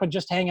caught up in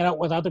just hanging out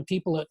with other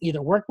people that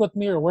either worked with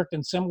me or worked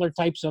in similar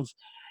types of,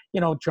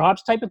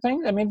 jobs type of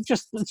thing. I mean,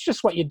 it's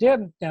just what you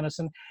did, Dennis.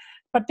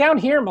 But down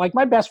here, like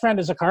my best friend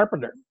is a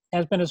carpenter,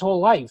 has been his whole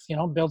life,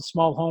 builds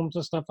small homes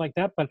and stuff like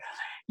that. But,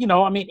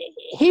 I mean,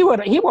 he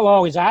will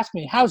always ask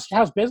me, how's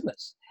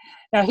business?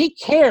 Now, he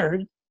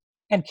cared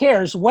and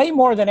cares way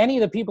more than any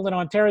of the people in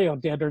Ontario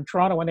did, or in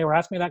Toronto, when they were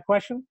asking me that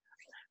question.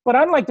 But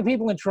unlike the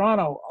people in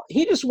Toronto,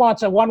 he just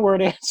wants a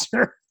one-word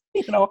answer.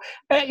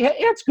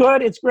 It's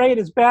good, it's great,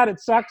 it's bad, it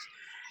sucks.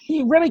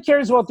 He really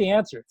cares about the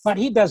answer, but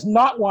he does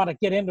not want to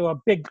get into a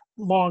big,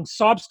 long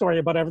sob story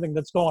about everything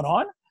that's going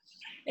on.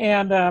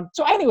 And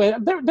so anyway,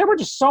 there were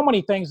just so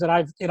many things that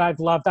I've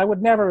loved. I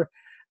would never,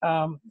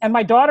 and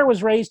my daughter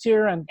was raised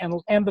here, and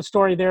end the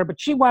story there, but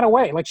she went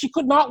away. Like, she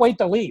could not wait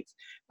to leave.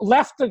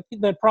 Left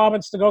the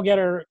province to go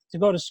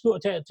to school,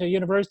 to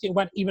university,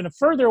 went even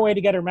further away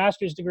to get her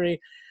master's degree,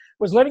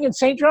 was living in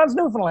St. John's,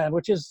 Newfoundland,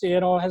 which is,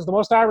 has the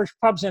most Irish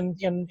pubs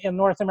in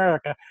North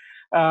America.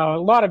 A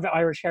lot of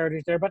Irish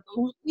heritage there, but,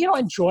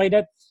 enjoyed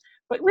it.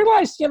 But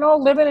realized,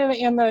 living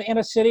in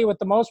a city with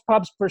the most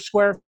pubs per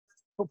square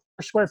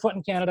foot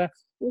in Canada,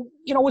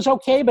 was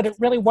okay, but it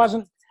really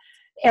wasn't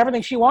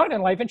everything she wanted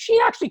in life. And she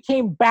actually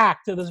came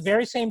back to this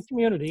very same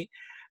community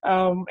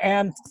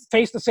and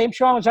faced the same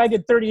challenge I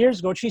did 30 years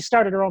ago. She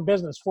started her own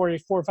business 4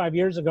 or 5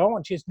 years ago,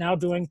 and she's now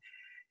doing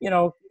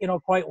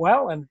quite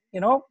well. And,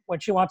 when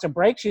she wants a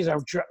break, she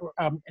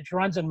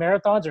runs in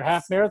marathons or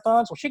half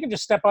marathons. Well, she can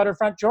just step out her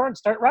front door and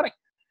start running.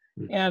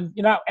 And,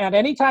 at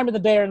any time of the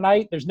day or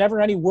night, there's never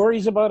any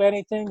worries about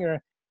anything,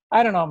 or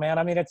I don't know, man.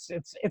 I mean,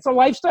 it's a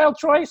lifestyle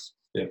choice,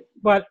 yeah.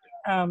 But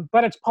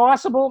it's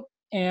possible.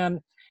 And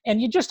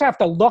you just have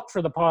to look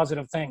for the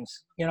positive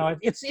things.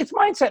 It's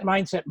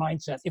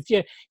mindset. If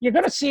you're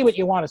going to see what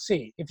you want to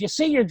see, if you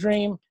see your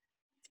dream,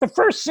 the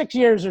first 6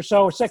 years or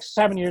so, 6,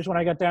 7 years when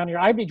I got down here,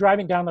 I'd be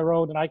driving down the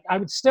road, and I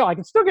can still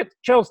get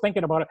chills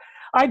thinking about it.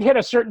 I'd hit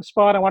a certain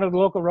spot on one of the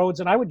local roads,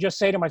 and I would just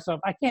say to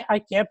myself, I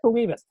can't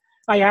believe it.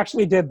 I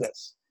actually did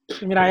this.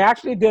 I mean, I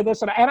actually did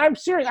this. And I'm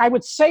serious. I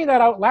would say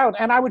that out loud,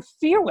 and I would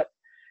feel it,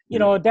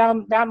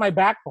 down my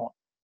backbone.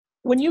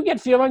 When you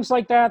get feelings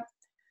like that,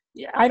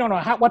 I don't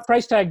know what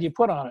price tag do you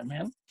put on it,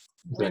 man.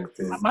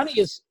 Exactly.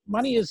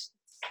 Money is,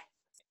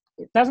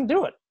 it doesn't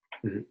do it.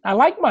 Mm-hmm. I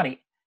like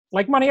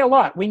money a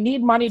lot. We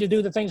need money to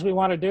do the things we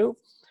want to do,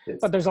 yes.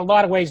 But there's a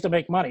lot of ways to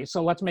make money.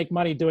 So let's make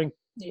money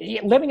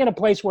living in a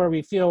place where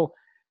we feel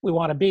we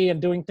want to be,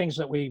 and doing things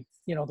that we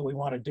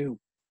want to do.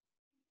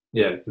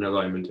 Yeah, in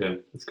alignment. Yeah,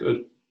 that's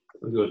good.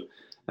 That's good.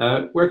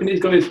 Where can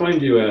these guys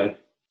find you,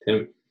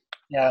 Tim?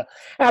 Yeah,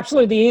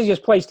 absolutely. The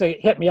easiest place to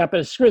hit me up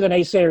is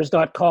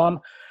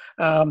screwthenaysayers.com.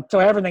 So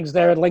everything's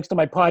there. It links to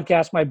my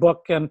podcast, my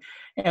book, and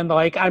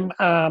like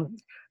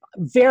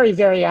very,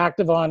 very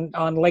active on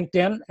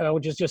LinkedIn,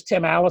 which is just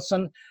Tim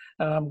Allison,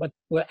 but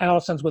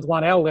Allison's with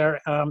one L there.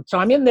 So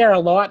I'm in there a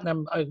lot,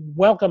 and I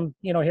welcome,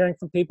 hearing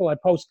from people. I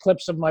post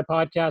clips of my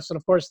podcast, and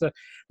of course the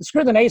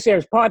Screw the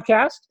Naysayers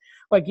podcast,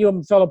 like you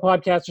and fellow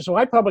podcasters. So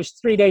I publish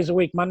 3 days a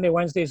week, Monday,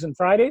 Wednesdays, and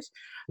Fridays.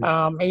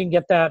 And you can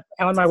get that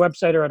on my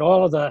website or at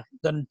all of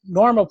the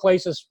normal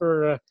places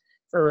for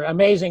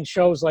amazing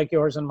shows like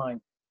yours and mine.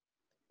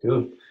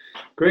 Cool.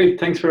 Great.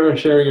 Thanks for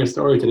sharing your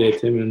story today,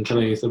 Tim, and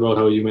telling us about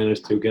how you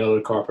managed to get out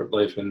of corporate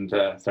life and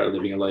start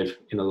living a life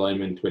in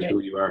alignment with who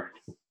you are.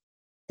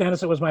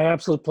 Dennis, it was my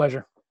absolute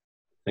pleasure.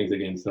 Thanks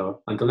again.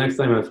 So until next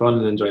time, have fun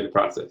and enjoy the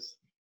process.